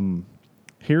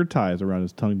hair ties around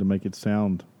his tongue to make it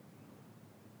sound.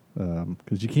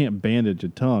 Because you can't bandage a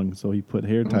tongue, so he put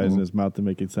hair ties in his mouth to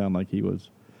make it sound like he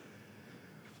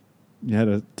had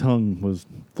a tongue was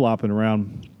flopping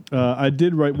around. I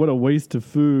did write, what a waste of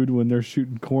food when they're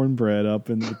shooting cornbread up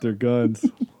and with their guns.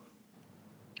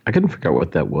 I couldn't figure out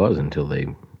what that was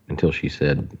until she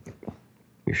said,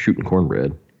 "You're shooting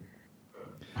cornbread."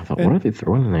 I thought, what are they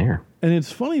throwing in there? And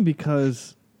it's funny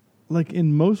because, like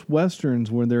in most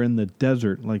westerns, when they're in the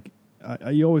desert, like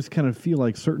you always kind of feel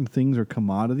like certain things are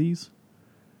commodities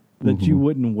that you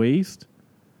wouldn't waste.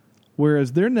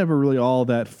 Whereas they're never really all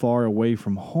that far away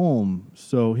from home.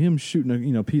 So him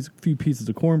shooting a few pieces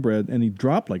of cornbread, and he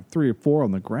dropped like 3 or 4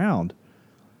 on the ground.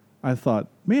 I thought,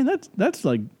 man, that's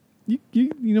like you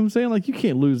know what I'm saying? Like you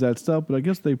can't lose that stuff. But I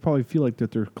guess they probably feel like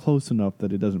that they're close enough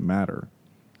that it doesn't matter.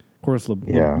 Of course,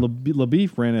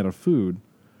 LaBeef ran out of food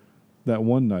that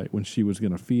one night when she was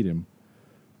going to feed him.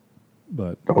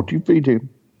 But don't you feed him?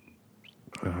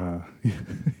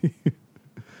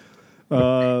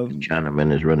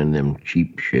 Chinaman is running them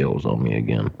cheap shells on me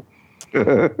again.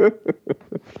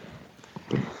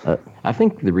 I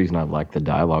think the reason I like the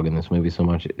dialogue in this movie so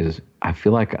much is I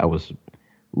feel like I was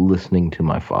listening to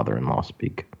my father-in-law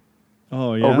speak.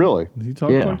 Oh, yeah? Oh, really? Did he talk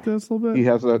like this a little bit? He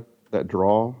has that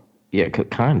drawl? Yeah,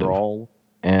 kind of. Drawl.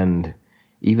 And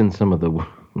even some of the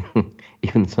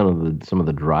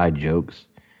dry jokes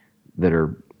that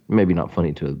are maybe not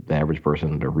funny to the average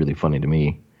person, they're really funny to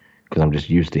me because I'm just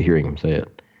used to hearing him say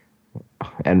it.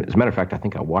 And as a matter of fact, I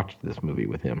think I watched this movie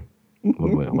with him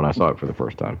when I saw it for the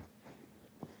first time.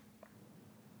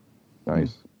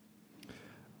 Nice.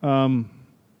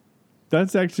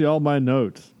 That's actually all my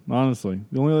notes, honestly.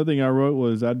 The only other thing I wrote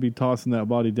was I'd be tossing that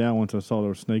body down once I saw there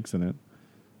were snakes in it.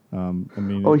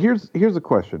 Here's a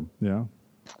question. Yeah.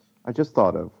 I just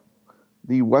thought of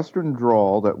the Western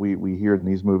drawl that we hear in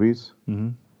these movies. Mm-hmm.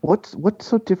 What's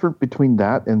so different between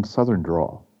that and Southern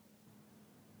drawl?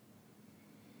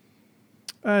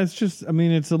 It's just,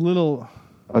 it's a little...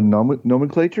 A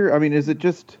nomenclature? Is it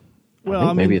just...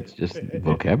 Well, maybe it's just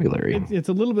vocabulary. It's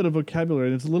a little bit of vocabulary,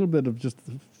 and it's a little bit of just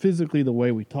physically the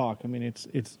way we talk.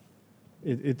 It's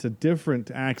a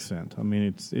different accent.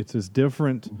 It's as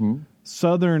different.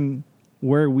 Southern,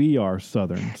 where we are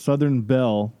Southern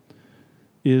Belle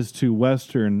is to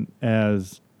Western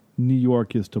as New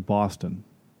York is to Boston.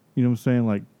 You know what I'm saying?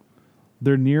 Like,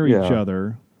 they're near each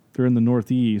other. They're in the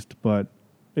Northeast, but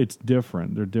it's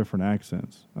different. They're different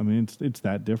accents. It's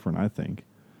that different, I think.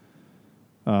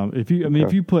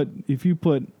 If you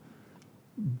put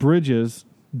Bridges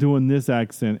doing this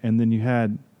accent, and then you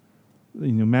had,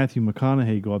 Matthew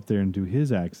McConaughey go up there and do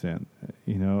his accent,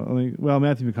 Matthew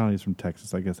McConaughey's from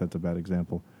Texas. I guess that's a bad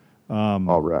example.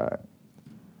 All right.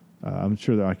 I'm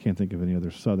sure that I can't think of any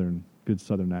other good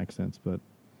Southern accents, but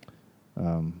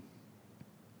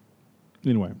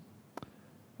anyway.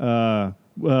 From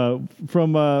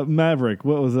Maverick,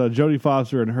 what was Jodie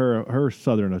Foster and her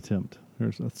Southern attempt?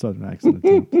 Her Southern accent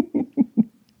attempt.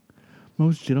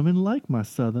 Most gentlemen like my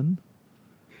Southern.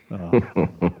 I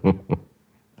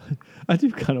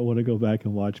do kind of want to go back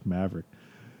and watch Maverick.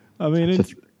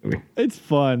 It's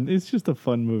fun. It's just a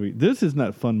fun movie. This is not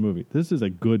a fun movie. This is a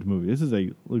good movie. This is a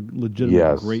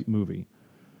legitimate great movie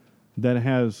that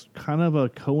has kind of a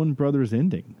Coen Brothers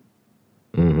ending.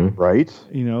 Mm-hmm. Right?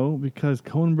 Because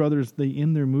Coen Brothers, they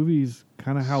end their movies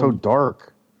kind of how... So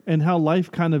dark. And how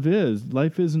life kind of is.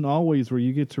 Life isn't always where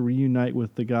you get to reunite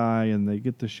with the guy and they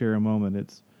get to share a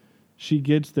moment. She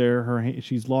gets there,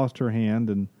 she's lost her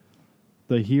hand, and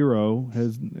the hero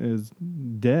is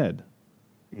dead.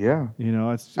 Yeah.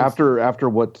 It's just... After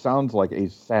what sounds like a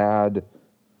sad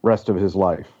rest of his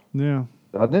life. Yeah.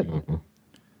 Doesn't it? Mm-hmm.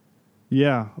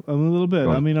 Yeah, a little bit.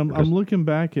 I'm looking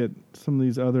back at some of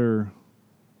these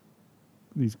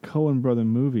Coen Brother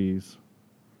movies.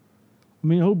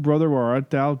 Oh Brother, Where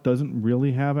Art Thou doesn't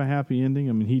really have a happy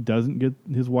ending. he doesn't get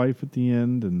his wife at the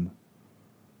end,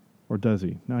 or does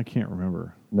he? No, I can't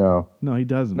remember. No, he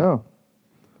doesn't. No,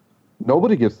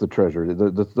 nobody gets the treasure.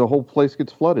 The whole place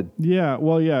gets flooded. Yeah,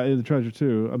 well, yeah, the treasure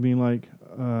too.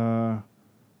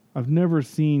 I've never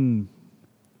seen.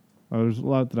 There's a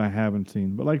lot that I haven't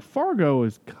seen, but Fargo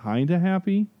is kind of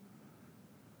happy.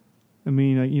 What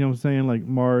I'm saying? Like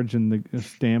Marge and the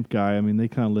stamp guy. They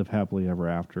kind of live happily ever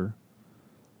after.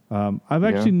 I've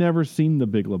actually never seen The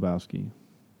Big Lebowski,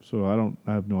 so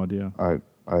I have no idea. I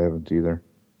haven't either.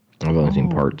 I've only seen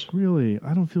parts. Really?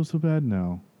 I don't feel so bad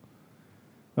now.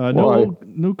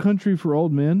 No Country for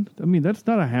Old Men. That's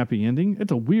not a happy ending.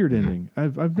 It's a weird ending.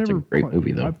 I've never a great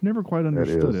movie though. I've never quite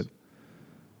understood it.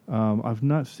 I've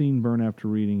not seen Burn After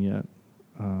Reading yet.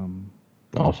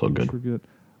 Also good. Good.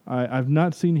 I've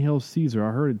not seen Hail Caesar.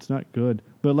 I heard it's not good.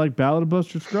 But like Ballad of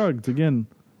Buster Scruggs, again,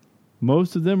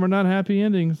 most of them are not happy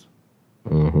endings.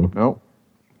 Mm-hmm. Nope.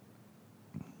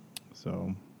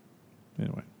 So,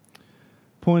 anyway.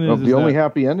 Point Well, is the only that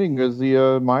happy ending is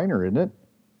the miner, isn't it?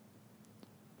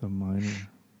 the miner.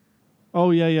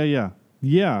 Oh, yeah.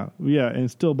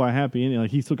 And still by happy ending.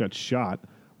 Like, he still got shot.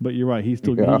 But you're right. He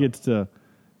gets to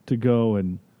go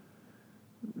and,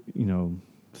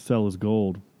 sell his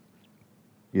gold.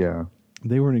 Yeah.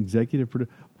 They were an executive producer.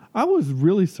 I was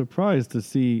really surprised to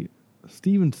see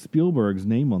Steven Spielberg's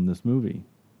name on this movie.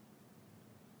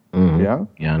 Mm-hmm. Yeah?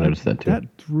 Yeah, I noticed that too. That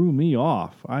threw me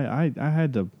off. I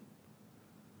had to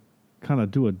kind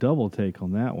of do a double take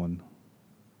on that one.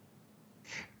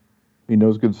 He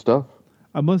knows good stuff.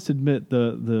 I must admit,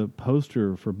 the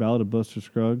poster for Ballad of Buster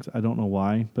Scruggs, I don't know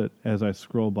why, but as I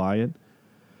scroll by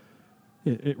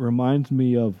it reminds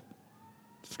me of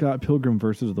Scott Pilgrim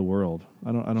versus the World.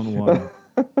 I don't know why.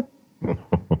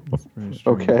 It's very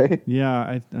strange. Okay.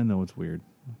 Yeah, I know it's weird.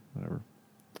 Whatever.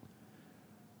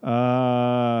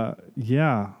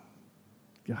 Yeah.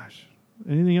 Gosh.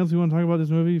 Anything else you want to talk about this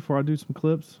movie before I do some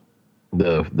clips?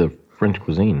 The French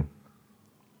cuisine.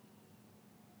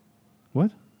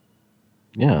 What?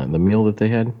 Yeah, the meal that they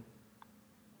had.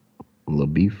 Le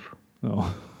beef.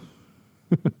 Oh.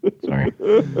 Sorry.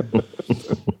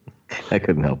 I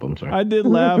couldn't help him. Sorry. I did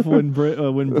laugh when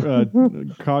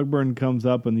Cogburn comes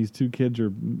up and these two kids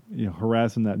are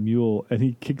harassing that mule, and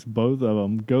he kicks both of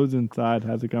them, goes inside,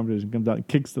 has a conversation, comes out, and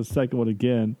kicks the second one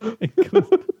again.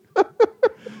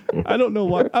 I don't know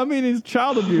why. I mean, it's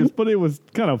child abuse, but it was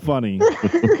kind of funny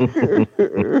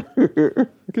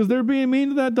because they're being mean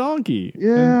to that donkey.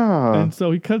 Yeah. And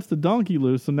so he cuts the donkey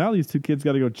loose. So now these two kids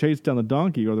got to go chase down the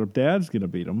donkey, or their dad's going to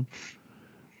beat them.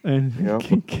 And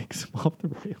he kicks him off the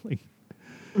railing.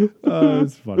 Oh,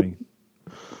 it's funny.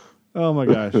 Oh my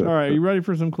gosh! All right, you ready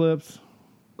for some clips?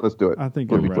 Let's do it. I think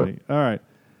I'm ready. All right.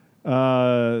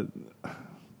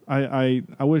 I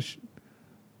wish.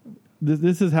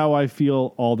 This is how I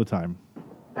feel all the time.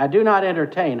 I do not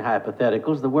entertain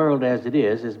hypotheticals. The world as it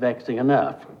is vexing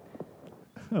enough.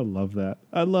 I love that.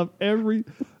 I love every.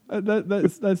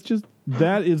 That's just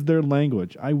that is their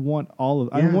language. I want all of.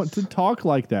 Yes. I want to talk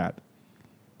like that.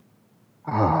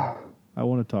 I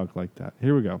want to talk like that.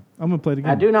 Here we go. I'm going to play it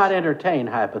again. I do not entertain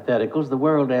hypotheticals. The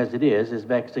world as it is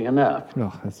vexing enough.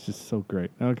 Oh, that's just so great.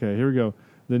 Okay, here we go.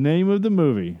 The name of the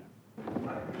movie.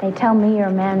 They tell me you're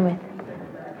a man with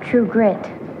true grit.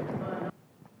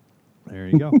 There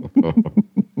you go.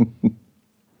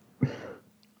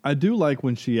 I do like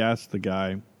when she asked the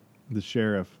guy, the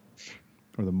sheriff,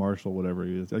 or the marshal, whatever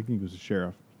he is. I think he was the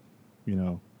sheriff.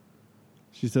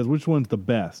 She says, which one's the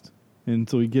best? And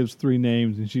so he gives three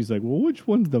names, and she's like, well, which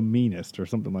one's the meanest, or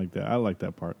something like that. I like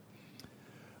that part.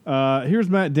 Here's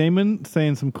Matt Damon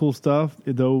saying some cool stuff,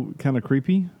 though kind of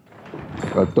creepy.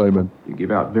 Matt Damon. You give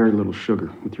out very little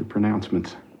sugar with your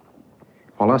pronouncements.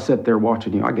 While I sat there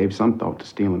watching you, I gave some thought to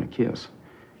stealing a kiss,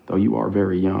 though you are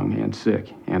very young and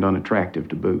sick and unattractive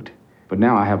to boot. But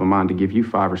now I have a mind to give you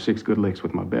 5 or 6 good licks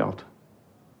with my belt.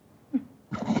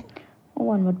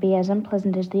 One would be as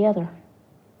unpleasant as the other.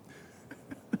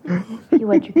 You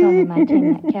what you call me, might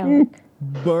tame that cowlick.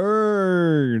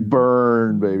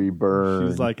 Burn, baby, burn.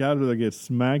 She's like, I'd rather get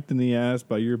smacked in the ass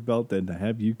by your belt than to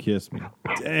have you kiss me.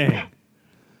 Dang,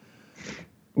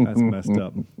 that's messed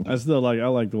up. I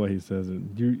like the way he says it.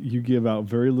 You give out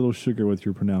very little sugar with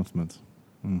your pronouncements.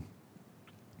 I'm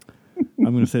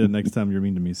going to say that next time you're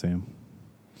mean to me, Sam.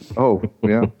 Oh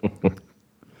yeah.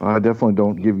 I definitely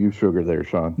don't give you sugar there,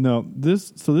 Sean. No,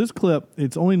 this clip,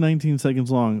 it's only 19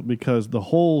 seconds long because the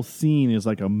whole scene is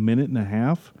like a minute and a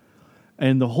half,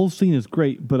 and the whole scene is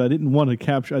great, but I didn't want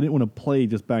to play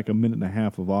just back a minute and a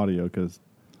half of audio because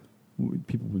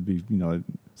people would be,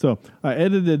 So I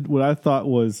edited what I thought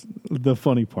was the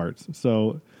funny parts.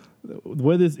 So the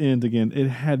way this ends, again, it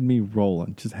had me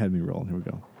rolling. Just had me rolling. Here we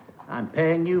go. I'm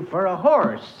paying you for a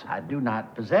horse I do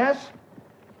not possess,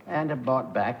 and have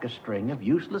bought back a string of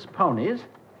useless ponies,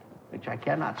 which I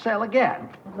cannot sell again.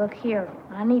 Look here,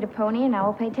 I need a pony, and I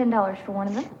will pay $10 for one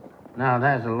of them. No,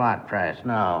 that's a lot price.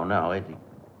 No,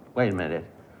 wait a minute.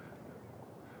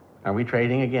 Are we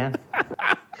trading again?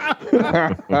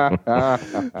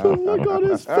 Oh, look on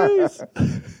his face.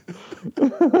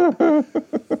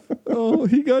 Oh,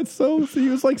 he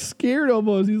was like scared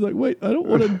almost. He's like, wait, I don't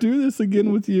want to do this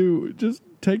again with you. Just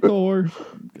take the horse.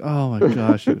 Oh my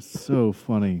gosh, it's so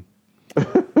funny.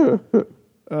 Here's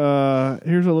a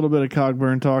little bit of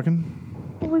Cogburn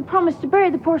talking. Well, we promised to bury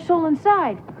the poor soul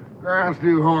inside. Ground's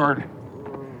too hard.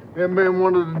 Them men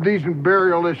wanted a decent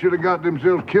burial, they should have got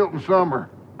themselves killed in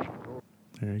summer.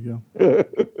 There you go.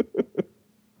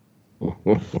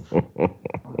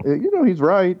 He's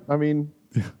right. I mean,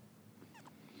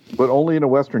 but only in a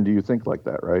Western do you think like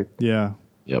that, right? Yeah.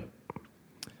 Yep.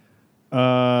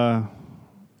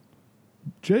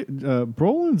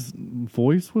 Brolin's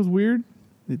voice was weird.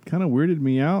 It kind of weirded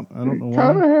me out. I don't know why.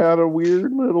 Kind of had a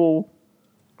weird little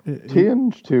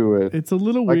tinge to it. It's a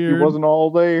little like weird. He wasn't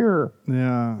all there.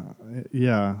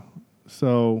 Yeah.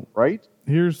 So right.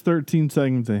 Here's 13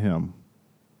 seconds of him.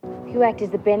 If you act as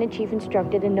the bandit chief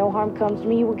instructed and no harm comes to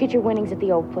me, you will get your winnings at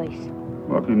the old place.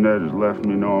 Lucky Ned has left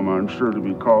me knowing I'm sure to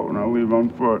be caught when I leave on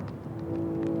foot.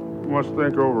 I must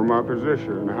think over my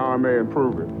position and how I may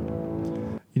improve it.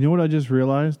 You know what I just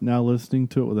realized now listening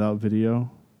to it without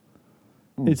video?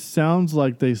 It sounds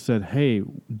like they said, hey,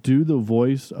 do the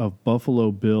voice of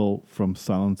Buffalo Bill from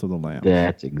Silence of the Lambs.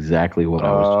 That's exactly what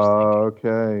I was just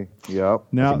thinking. Okay. Yep.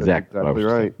 Now, That's exactly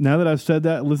right. Now that I've said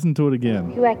that, listen to it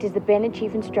again. If you act as the bandit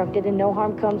chief instructed and no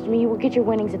harm comes to me, you will get your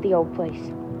winnings at the old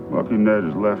place. Lucky Ned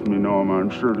has left me knowing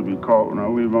I'm sure to be caught when I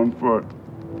leave on foot.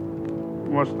 I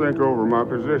must think over my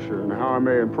position and how I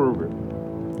may improve it.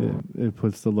 It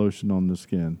puts the lotion on the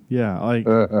skin. Yeah, like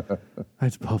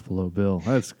that's Buffalo Bill.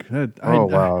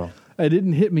 Wow. It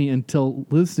didn't hit me until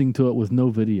listening to it with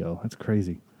no video. That's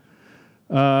crazy.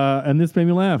 And this made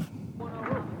me laugh.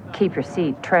 Keep your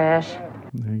seat, trash.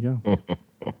 There you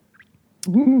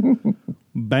go.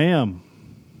 Bam.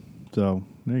 So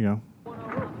there you go.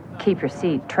 Keep your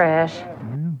seat, trash.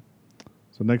 Yeah.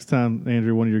 So next time,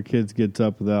 Andrew, one of your kids gets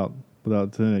up without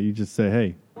saying it, you just say,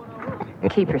 "Hey."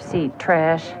 Keep your seat,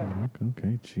 trash.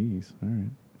 Okay, jeez. All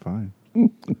right, fine.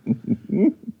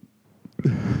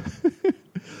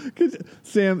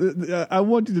 Sam, I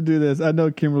want you to do this. I know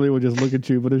Kimberly will just look at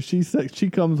you, but if she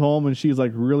comes home and she's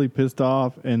like really pissed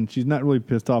off, and she's not really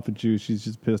pissed off at you, she's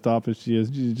just pissed off as she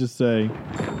is, you just say,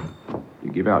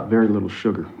 You give out very little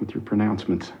sugar with your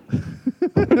pronouncements.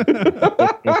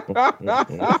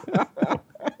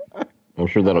 I'm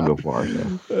sure that'll go far.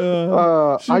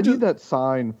 So. I need that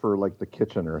sign for like the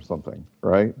kitchen or something,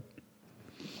 right?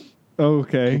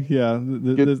 Okay, yeah.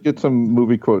 Get some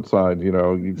movie quote signs. You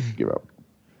give out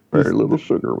very little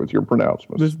sugar with your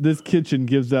pronouncements. This kitchen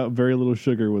gives out very little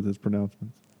sugar with his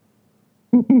pronouncements.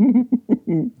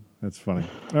 That's funny.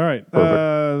 All right,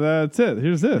 that's it.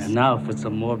 Here's this. And now for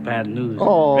some more bad news.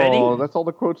 Oh, Ready? that's all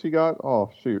the quotes you got? Oh,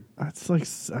 shoot. That's like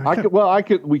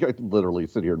we could literally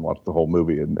sit here and watch the whole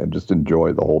movie and just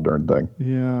enjoy the whole darn thing.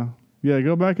 Yeah.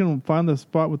 Go back and find the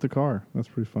spot with the car. That's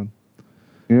pretty fun.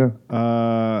 Yeah.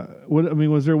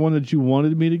 Was there one that you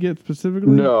wanted me to get specifically?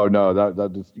 No.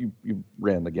 That just you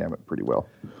ran the gamut pretty well.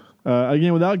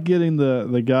 Again, without getting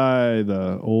the guy,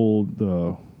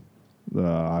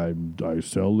 I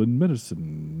sell in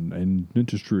medicine and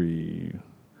dentistry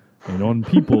and on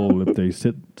people if they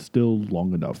sit still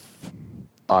long enough.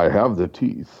 I have the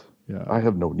teeth. Yeah. I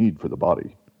have no need for the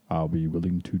body. I'll be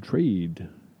willing to trade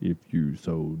if you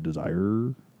so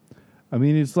desire. I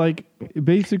mean, it's like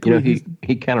basically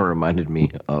he kind of reminded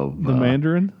me of the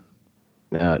Mandarin.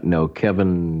 No,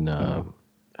 Kevin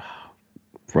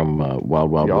from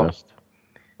Wild Wild West.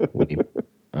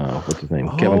 What's his name?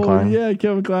 Kevin Kline? Yeah,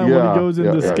 Kevin Kline. When he goes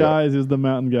in disguise as the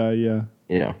mountain guy,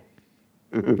 Yeah.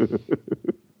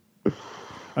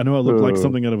 I know I look like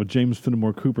something out of a James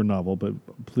Fenimore Cooper novel, but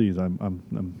please, I'm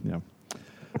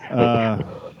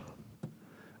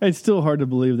it's still hard to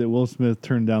believe that Will Smith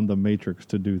turned down The Matrix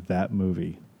to do that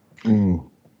movie.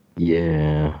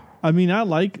 Yeah. I mean, I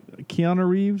like Keanu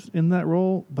Reeves in that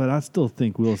role, but I still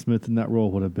think Will Smith in that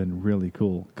role would have been really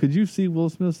cool. Could you see Will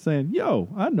Smith saying, "Yo,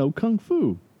 I know Kung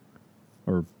Fu,"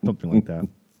 or something like that?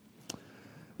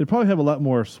 They'd probably have a lot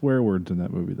more swear words in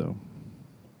that movie, though.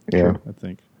 Yeah, I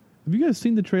think. Have you guys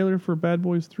seen the trailer for Bad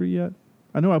Boys 3 yet?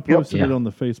 I know I posted it on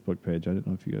the Facebook page. I didn't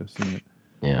know if you guys seen it.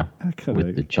 Yeah,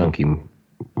 with the chunky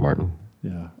Martin.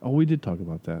 Yeah. Oh, we did talk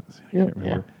about that. I can't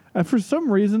remember. And for some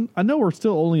reason, I know we're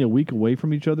still only a week away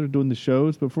from each other doing the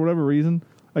shows, but for whatever reason,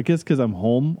 I guess because I'm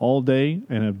home all day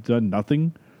and have done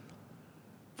nothing.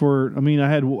 I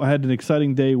had an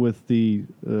exciting day with the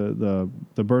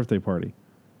birthday party,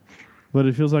 but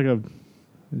it just feels like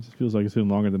it's been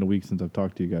longer than a week since I've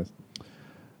talked to you guys.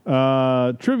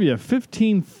 Trivia: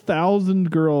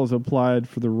 15,000 girls applied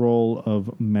for the role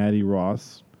of Maddie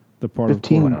Ross. The part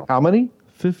 15. of How many?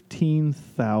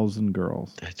 15,000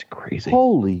 girls. That's crazy.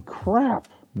 Holy crap.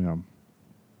 Yeah.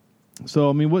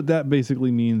 So, I mean, what that basically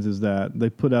means is that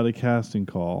they put out a casting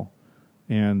call,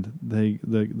 and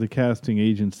the casting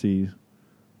agency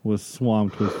was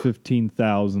swamped with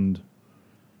 15,000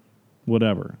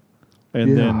 whatever.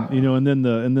 And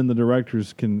then the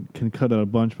directors can cut out a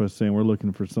bunch by saying we're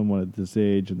looking for someone at this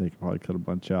age, and they can probably cut a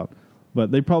bunch out. But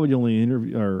they probably only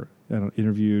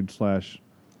interviewed /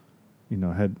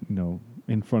 had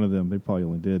in front of them. They probably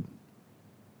only did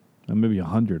maybe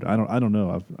 100. I don't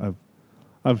know.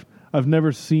 I've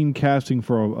never seen casting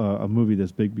for a movie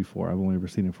this big before. I've only ever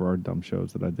seen it for our dumb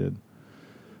shows that I did.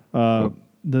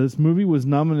 This movie was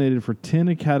nominated for 10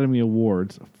 Academy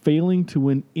Awards, failing to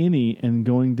win any and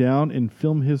going down in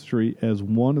film history as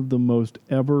one of the most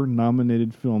ever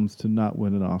nominated films to not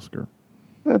win an Oscar.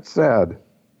 That's sad.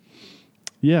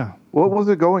 Yeah. What was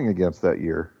it going against that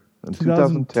year? In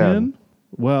 2010?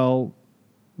 Well,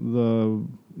 no,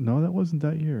 that wasn't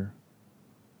that year.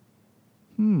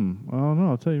 I don't know.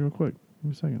 I'll tell you real quick. Give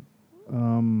me a second.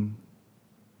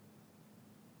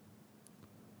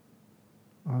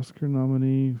 Oscar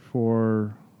nominee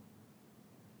for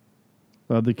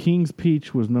The King's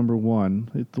Peach was number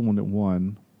 1. It's the one that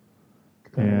won.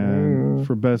 And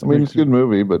for best, it's a good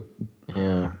movie, but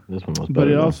yeah, this one was. But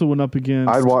it also went up against.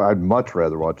 I'd much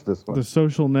rather watch this one. The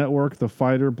Social Network, The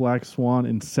Fighter, Black Swan,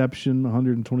 Inception,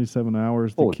 127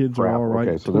 Hours. Holy The Kids crap. Are All Right.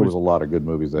 Okay, so there was a lot of good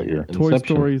movies that year. Toy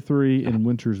Story 3 and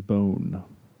Winter's Bone.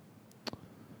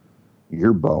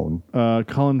 Your bone.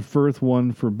 Colin Firth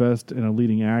won for best and a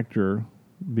leading actor,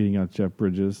 beating out Jeff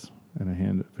Bridges and a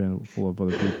handful of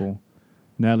other people.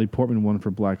 Natalie Portman won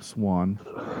for Black Swan.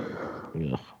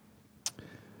 Yeah.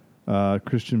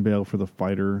 Christian Bale for The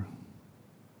Fighter.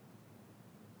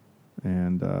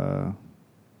 And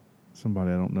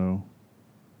somebody I don't know.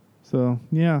 So,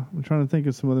 yeah, I'm trying to think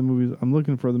of some other movies. I'm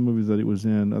looking for other movies that it was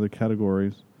in, other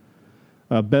categories.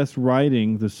 Best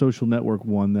Writing, The Social Network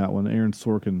won that one. Aaron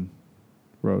Sorkin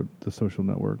wrote The Social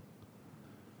Network.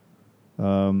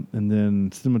 And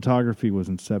then cinematography was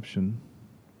Inception.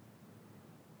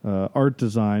 Art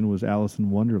design was Alice in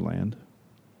Wonderland.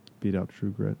 Beat out True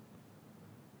Grit.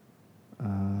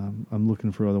 I'm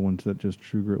looking for other ones that just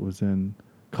True Grit was in.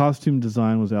 Costume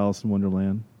design was Alice in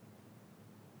Wonderland.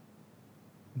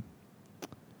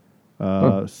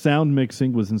 Sound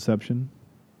mixing was Inception.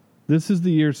 This is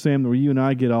the year, Sam, where you and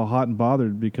I get all hot and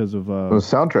bothered because of the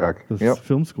soundtrack, the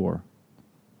film score.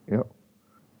 Yep.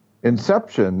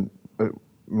 Inception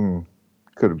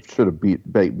should have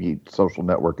beat Social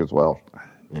Network as well.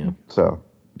 Yeah. So,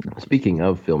 speaking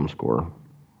of film score,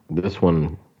 this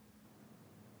one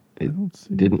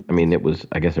didn't. I mean, it was,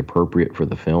 I guess, appropriate for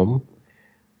the film,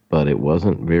 but it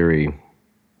wasn't very.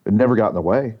 It never got in the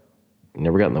way.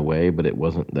 Never got in the way, but it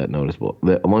wasn't that noticeable.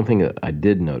 The one thing that I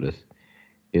did notice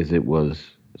is it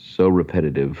was so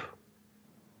repetitive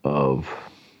of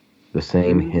the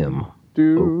same hymn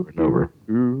over and over.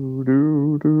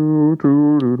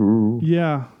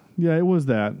 Yeah, it was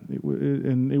that.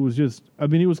 And it was just, I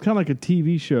mean, it was kind of like a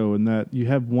TV show in that you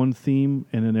have one theme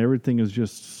and then everything is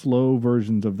just slow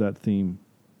versions of that theme.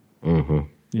 Mm-hmm.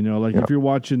 You know, like if you're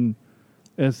watching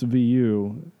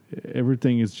SVU,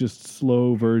 everything is just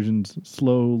slow versions,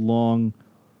 slow, long,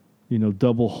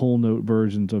 double whole note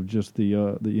versions of just the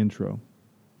intro.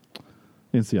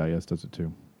 NCIS does it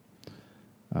too.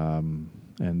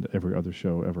 And every other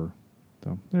show ever.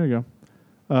 So there you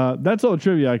go. That's all the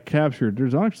trivia I captured.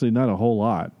 There's actually not a whole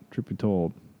lot, truth be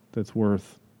told, that's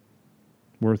worth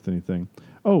anything.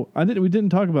 Oh, we didn't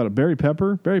talk about it. Barry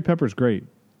Pepper. Barry Pepper's great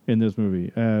in this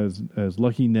movie as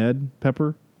Lucky Ned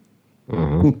Pepper.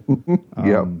 Mm-hmm.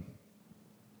 Yeah.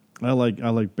 I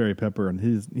like Barry Pepper, and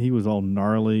he was all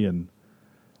gnarly, and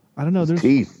I don't know.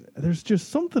 There's just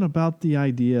something about the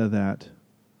idea that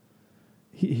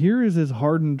here is this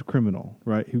hardened criminal,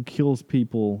 right, who kills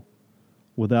people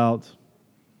without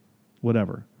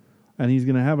whatever, and he's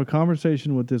going to have a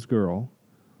conversation with this girl,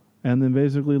 and then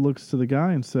basically looks to the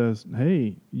guy and says,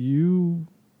 "Hey, you're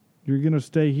going to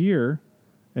stay here,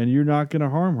 and you're not going to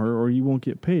harm her, or you won't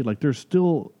get paid." Like there's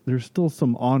still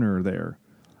some honor there.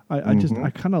 I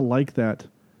kind of like that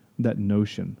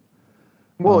notion.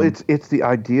 Well, it's the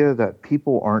idea that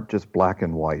people aren't just black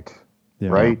and white,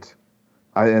 right?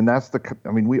 And that's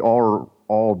we are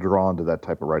all drawn to that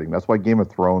type of writing. That's why Game of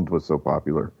Thrones was so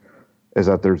popular, is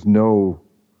that there's no,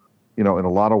 in a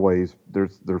lot of ways,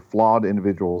 they're flawed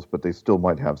individuals, but they still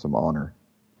might have some honor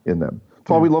in them. That's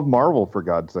why we love Marvel, for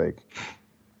God's sake.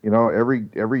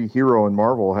 Every hero in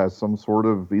Marvel has some sort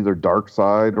of either dark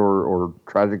side or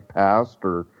tragic past,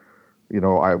 or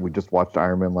we just watched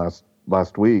Iron Man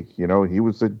last week. He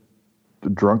was a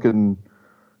drunken,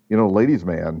 ladies'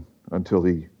 man until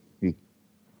he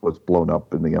was blown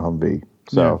up in the Humvee.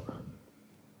 So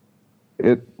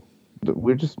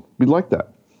we like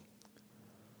that.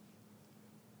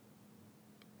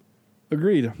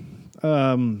 Agreed.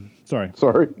 Sorry.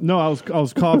 No, I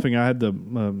was coughing. I had the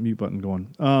mute button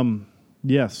going.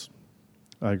 Yes,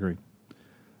 I agree.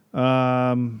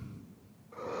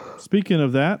 Speaking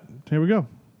of that, here we go.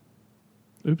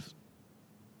 Oops.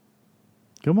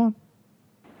 Come on.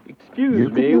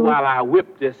 Excuse me while I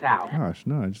whip this out. Gosh,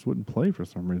 no, I just wouldn't play for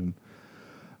some reason.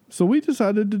 So we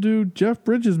decided to do Jeff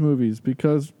Bridges movies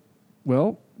because,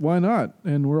 well, why not?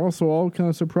 And we're also all kind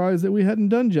of surprised that we hadn't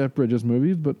done Jeff Bridges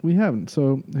movies, but we haven't.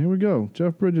 So here we go.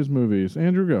 Jeff Bridges movies.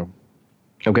 Andrew, go.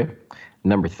 Okay.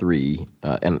 Number 3,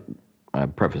 and I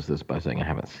preface this by saying I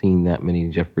haven't seen that many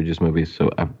Jeff Bridges movies, so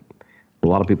a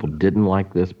lot of people didn't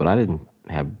like this, but I didn't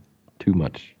have too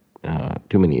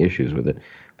many issues with it.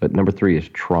 But number 3 is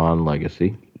Tron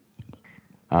Legacy.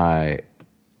 I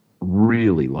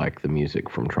really like the music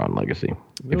from Tron Legacy.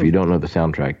 If you don't know the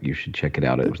soundtrack, you should check it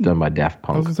out. It was done by Daft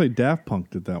Punk. I was going to say Daft Punk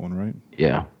did that one, right?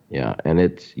 Yeah. And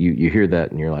it's you hear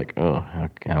that and you're like, oh,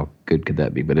 how good could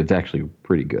that be? But it's actually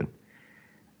pretty good.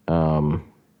 And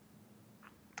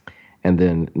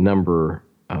then number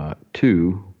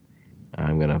 2,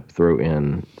 I'm going to throw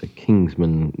in the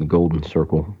Kingsman, The Golden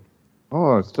Circle.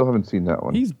 Oh, I still haven't seen that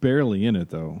one. He's barely in it,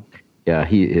 though. Yeah,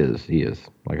 he is.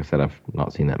 Like I said, I've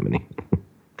not seen that many.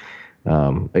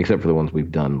 Except for the ones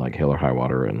we've done, like Hell or High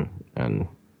Water and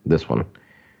this one.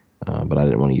 But I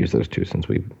didn't want to use those 2 since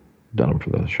we've done them for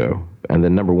the show. And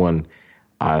then number 1,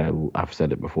 I've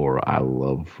said it before, I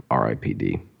love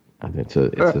R.I.P.D. It's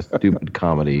a stupid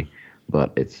comedy,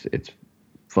 but it's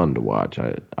fun to watch.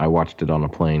 I watched it on a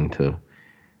plane to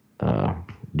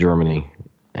Germany,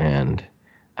 and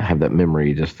I have that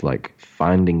memory just like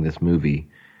finding this movie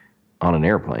on an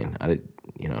airplane. I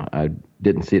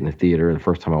didn't see it in the theater. The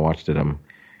first time I watched it, I'm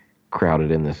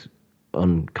crowded in this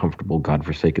uncomfortable,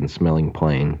 godforsaken smelling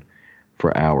plane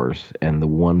for hours, and the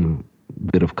one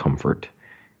bit of comfort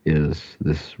is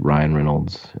this Ryan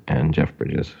Reynolds and Jeff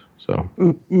Bridges. So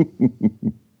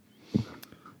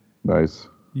nice.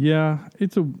 Yeah,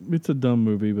 it's a dumb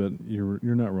movie, but you're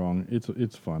not wrong.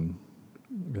 It's fun,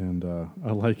 and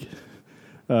I like it.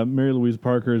 Mary Louise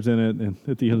Parker is in it, and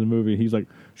at the end of the movie, he's like,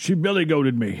 "She billy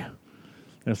goated me.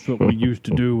 That's what we used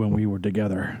to do when we were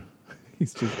together."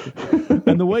 He's just,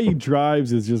 and the way he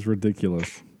drives is just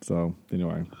ridiculous. So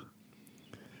anyway,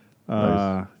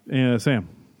 nice. And Sam.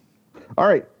 All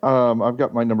right, I've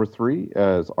got my number 3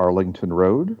 as Arlington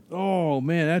Road. Oh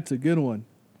man, that's a good one.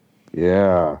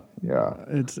 Yeah.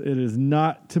 It is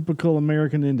not typical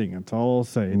American ending. That's all I'll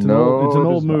say. It's an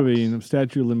old movie, and the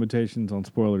statute of limitations on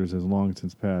spoilers has long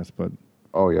since passed. But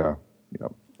yeah,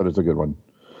 but it's a good one.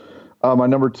 My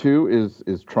number 2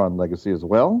 is Tron Legacy as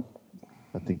well.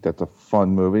 I think that's a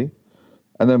fun movie.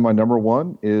 And then my number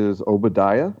 1 is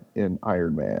Obadiah in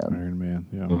Iron Man.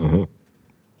 Yeah. Mm-hmm.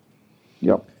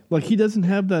 Yep. Like he doesn't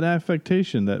have that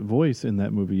affectation, that voice in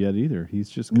that movie yet either. He's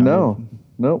just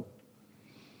Nope.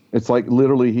 It's like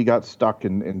literally he got stuck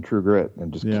in True Grit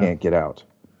and just can't get out.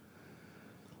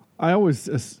 I always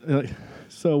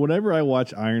so whenever I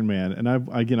watch Iron Man, and I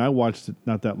watched it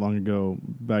not that long ago,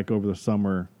 back over the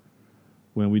summer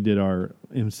when we did our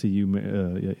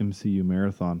MCU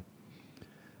marathon.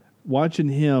 Watching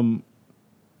him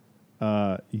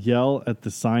yell at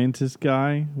the scientist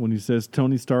guy when he says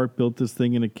Tony Stark built this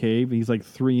thing in a cave. He's like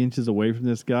 3 inches away from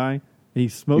this guy. And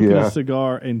he's smoking a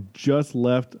cigar and just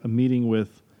left a meeting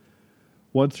with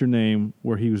what's her name,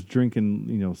 where he was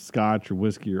drinking, scotch or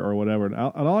whiskey or whatever. And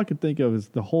all I could think of is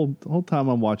the whole time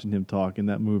I'm watching him talk in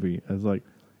that movie, I was like,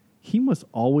 he must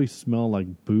always smell like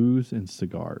booze and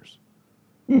cigars.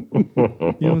 You know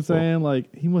what I'm saying?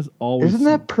 Like he must always. Isn't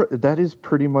that that is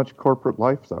pretty much corporate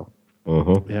life, though?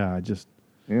 Yeah, I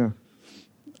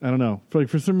don't know.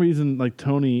 For some reason, like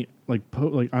Tony, like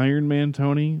Iron Man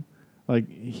Tony, like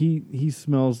he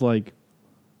smells like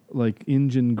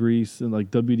engine grease and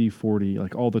like WD-40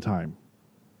 like all the time,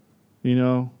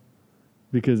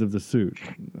 because of the suit.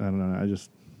 I don't know.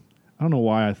 I don't know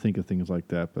why I think of things like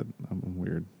that, but I'm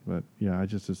weird. But yeah, I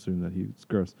just assume that he's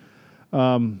gross.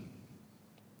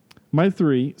 My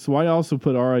 3. So I also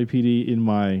put R.I.P.D. in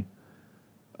my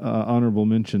honorable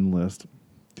mention list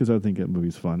because I think that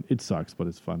movie's fun. It sucks, but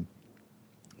it's fun.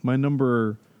 My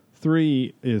number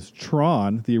 3 is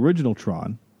Tron, the original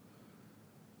Tron.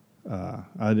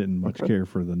 I didn't much care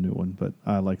for the new one, but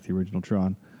I like the original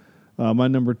Tron. My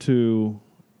number 2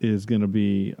 is going to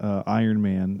be Iron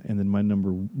Man, and then my number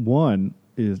 1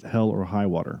 is Hell or High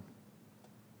Water.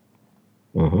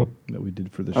 That we did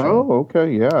for the show. Oh,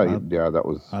 okay, yeah, that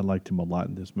was. I liked him a lot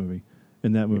in this movie.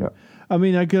 In that movie, I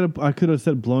mean, I could have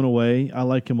said Blown Away. I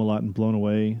like him a lot in Blown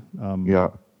Away.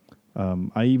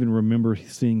 I even remember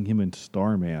seeing him in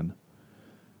Starman.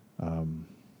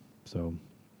 So,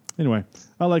 anyway,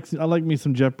 I like me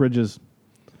some Jeff Bridges,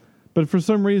 but for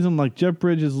some reason, like Jeff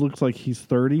Bridges looks like he's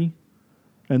 30,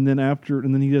 and then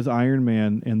he does Iron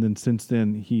Man, and then since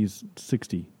then he's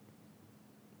 60.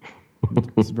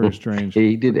 It's very strange.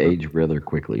 He did age rather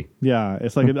quickly. Yeah,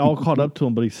 it's like it all caught up to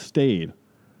him, but he stayed.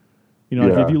 You know,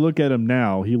 like if you look at him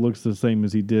now, he looks the same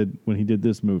as he did when he did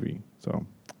this movie. So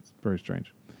it's very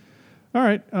strange. All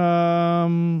right,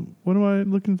 what am I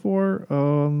looking for?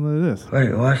 This.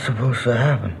 Wait, what's supposed to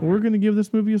happen? We're going to give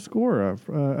this movie a score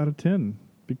out of 10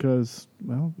 because,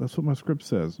 well, that's what my script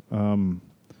says.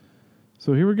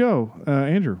 So here we go,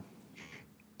 Andrew.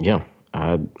 Yeah,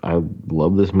 I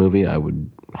love this movie. I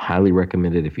would highly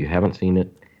recommend it if you haven't seen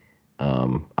it.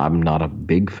 I'm not a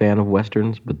big fan of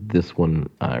Westerns, but this one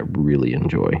I really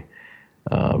enjoy.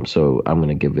 So I'm going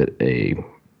to give it a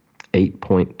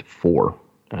 8.4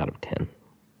 out of 10.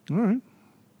 All right.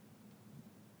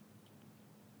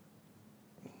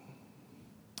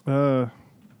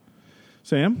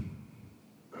 Sam?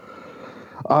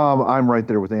 I'm right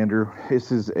there with Andrew.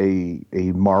 This is a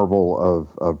marvel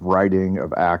of writing,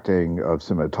 of acting, of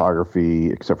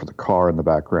cinematography, except for the car in the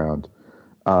background.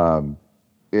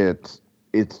 It's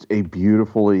a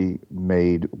beautifully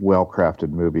made,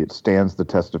 well-crafted movie. It stands the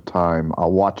test of time.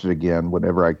 I'll watch it again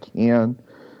whenever I can.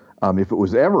 If it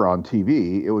was ever on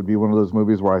TV, it would be one of those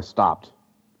movies where I stopped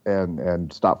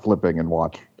and stopped flipping and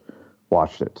watched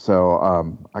it. So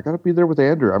I got to be there with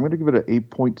Andrew. I'm going to give it an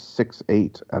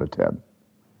 8.68 out of 10.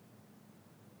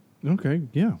 Okay,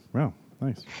 yeah, wow,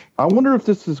 nice. I wonder if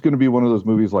this is going to be one of those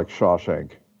movies like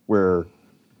Shawshank, where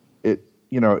it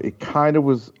kind of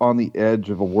was on the edge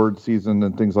of award season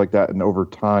and things like that, and over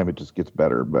time it just gets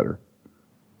better and better.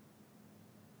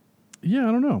 Yeah,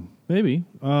 I don't know. Maybe.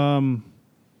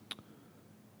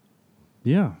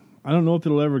 Yeah, I don't know if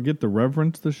it'll ever get the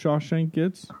reverence the Shawshank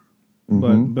gets,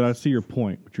 but I see your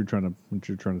point. What you're trying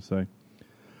to say.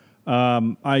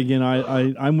 I'm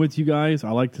with you guys. I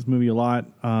like this movie a lot.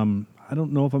 I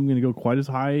don't know if I'm going to go quite as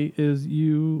high as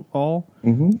you all.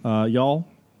 Y'all.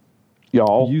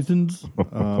 Usins.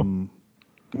 I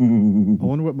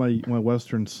wonder what my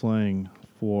Western slang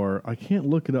for. I can't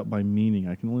look it up by meaning.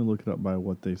 I can only look it up by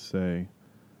what they say.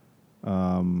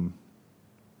 I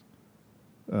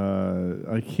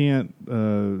can't.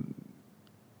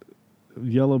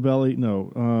 Yellow belly.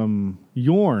 No.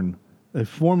 Yorn. A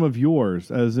form of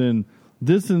yours, as in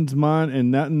this'n's mine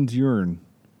and that'n's yourn.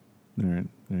 All right,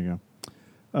 there you go.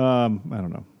 I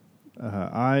don't know.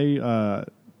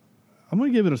 I'm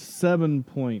going to give it a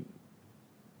 7.9.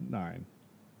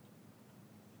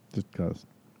 Just because.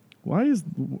 Why did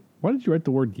you write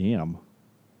the word yam?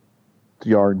 It's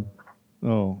yarn.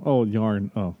 Oh,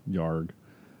 yarn. Oh, yarg.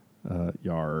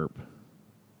 Yarp.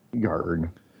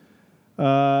 Yarn.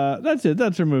 That's it.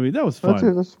 That's our movie. That was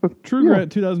fun. That's True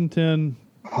Grit 2010.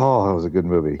 Oh, that was a good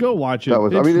movie. Go watch it.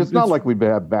 It's not like we've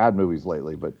had bad movies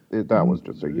lately, but that was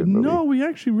just a good movie. No, we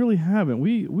actually really haven't.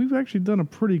 We've actually done a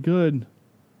pretty good.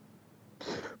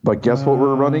 But guess what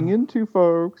we're running into,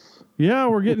 folks? Yeah,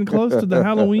 we're getting close to the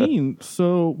Halloween.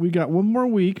 So we got one more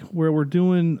week where we're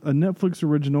doing a Netflix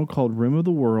original called Rim of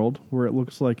the World, where it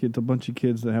looks like it's a bunch of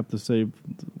kids that have to save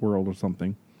the world or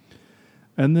something.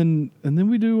 And then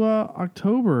we do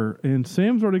October, and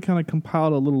Sam's already kind of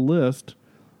compiled a little list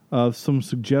of some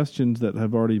suggestions that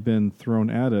have already been thrown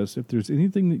at us. If there's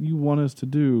anything that you want us to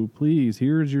do, please,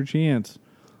 here's your chance.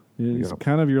 It's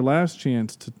kind of your last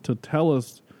chance to tell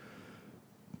us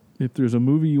if there's a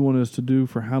movie you want us to do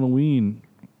for Halloween.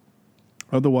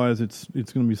 Otherwise, it's going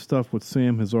to be stuff what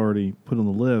Sam has already put on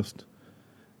the list.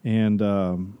 And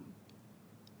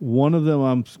one of them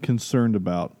I'm concerned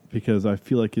about, because I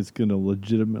feel like it's going to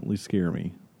legitimately scare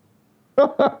me.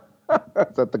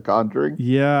 Is that The Conjuring?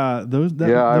 Yeah,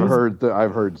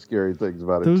 I've heard scary things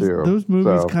about it too. Those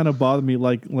movies kind of bother me.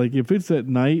 Like if it's at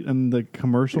night and the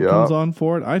commercial comes on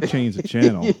for it, I change the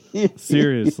channel.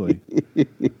 Seriously.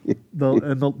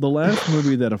 The last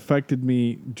movie that affected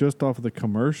me just off of the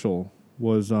commercial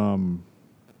was the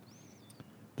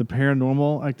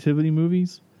Paranormal Activity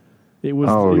movies. It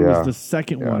was the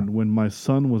second one when my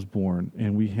son was born,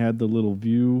 and we had the little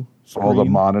view screen. The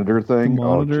monitor thing? The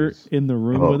monitor in the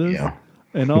room with us. Yeah.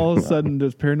 And all of a sudden,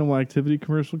 this Paranormal Activity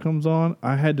commercial comes on.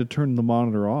 I had to turn the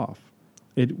monitor off.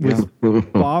 It was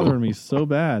bothering me so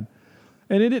bad.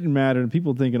 And it didn't matter. And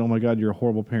people thinking, oh, my God, you're a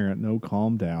horrible parent. No,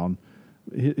 calm down.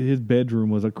 His bedroom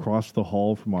was across the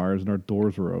hall from ours, and our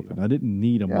doors were open. I didn't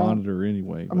need a monitor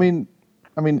anyway. I mean,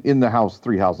 in the house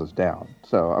 3 houses down.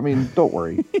 So, don't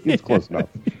worry. It's close enough.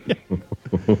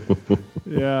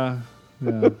 Yeah.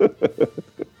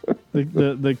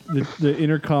 The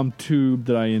intercom tube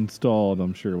that I installed,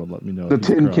 I'm sure will let me know. The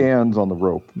tin cans on the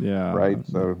rope. Yeah. Right?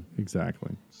 So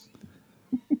exactly.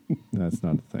 That's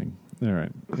not a thing. All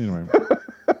right. Anyway.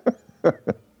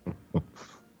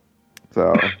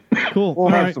 So, Cool. We'll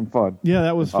All have right. some fun. Yeah,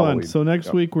 that was fun. Halloween. So next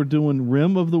Yep. week we're doing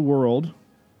Rim of the World,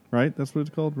 right? That's what it's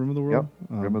called, Rim of the World?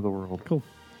 Yep, Rim of the World. Cool.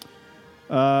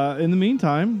 In the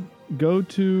meantime, go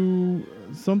to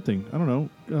something. I don't know.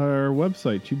 Our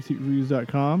website,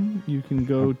 cheapseatreviews.com. You can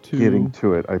go to... Getting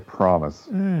to it, I promise.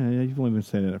 Yeah, you've only been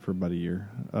saying that for about a year.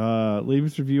 Leave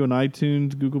us a review on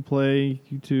iTunes, Google Play,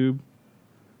 YouTube.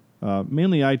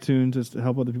 Mainly iTunes, just to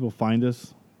help other people find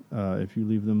us if you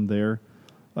leave them there.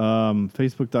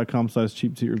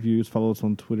 Facebook.com/cheapseatreviews. Follow us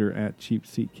on Twitter at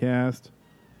cheapseatcast.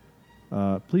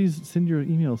 Please send your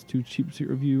emails to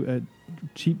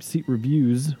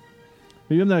cheapseatreviews.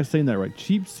 Maybe I'm not saying that right.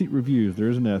 Cheapseatreviews, there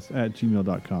is an S, at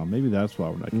gmail.com. Maybe that's why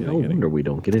we're not getting No any. wonder we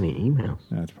don't get any emails.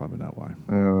 That's probably not why.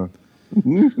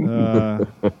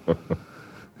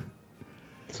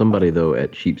 Somebody, though,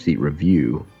 at Cheap Seat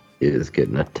Review is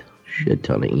getting a shit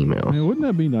ton of emails. Yeah, wouldn't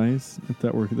that be nice if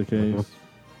that were the case?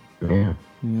 Yeah.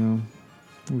 Yeah.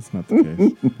 It's not the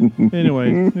case.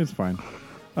 Anyway, it's fine.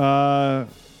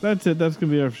 That's it. That's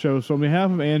going to be our show. So on behalf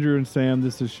of Andrew and Sam,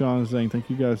 this is Sean saying thank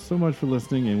you guys so much for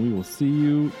listening, and we will see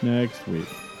you next week.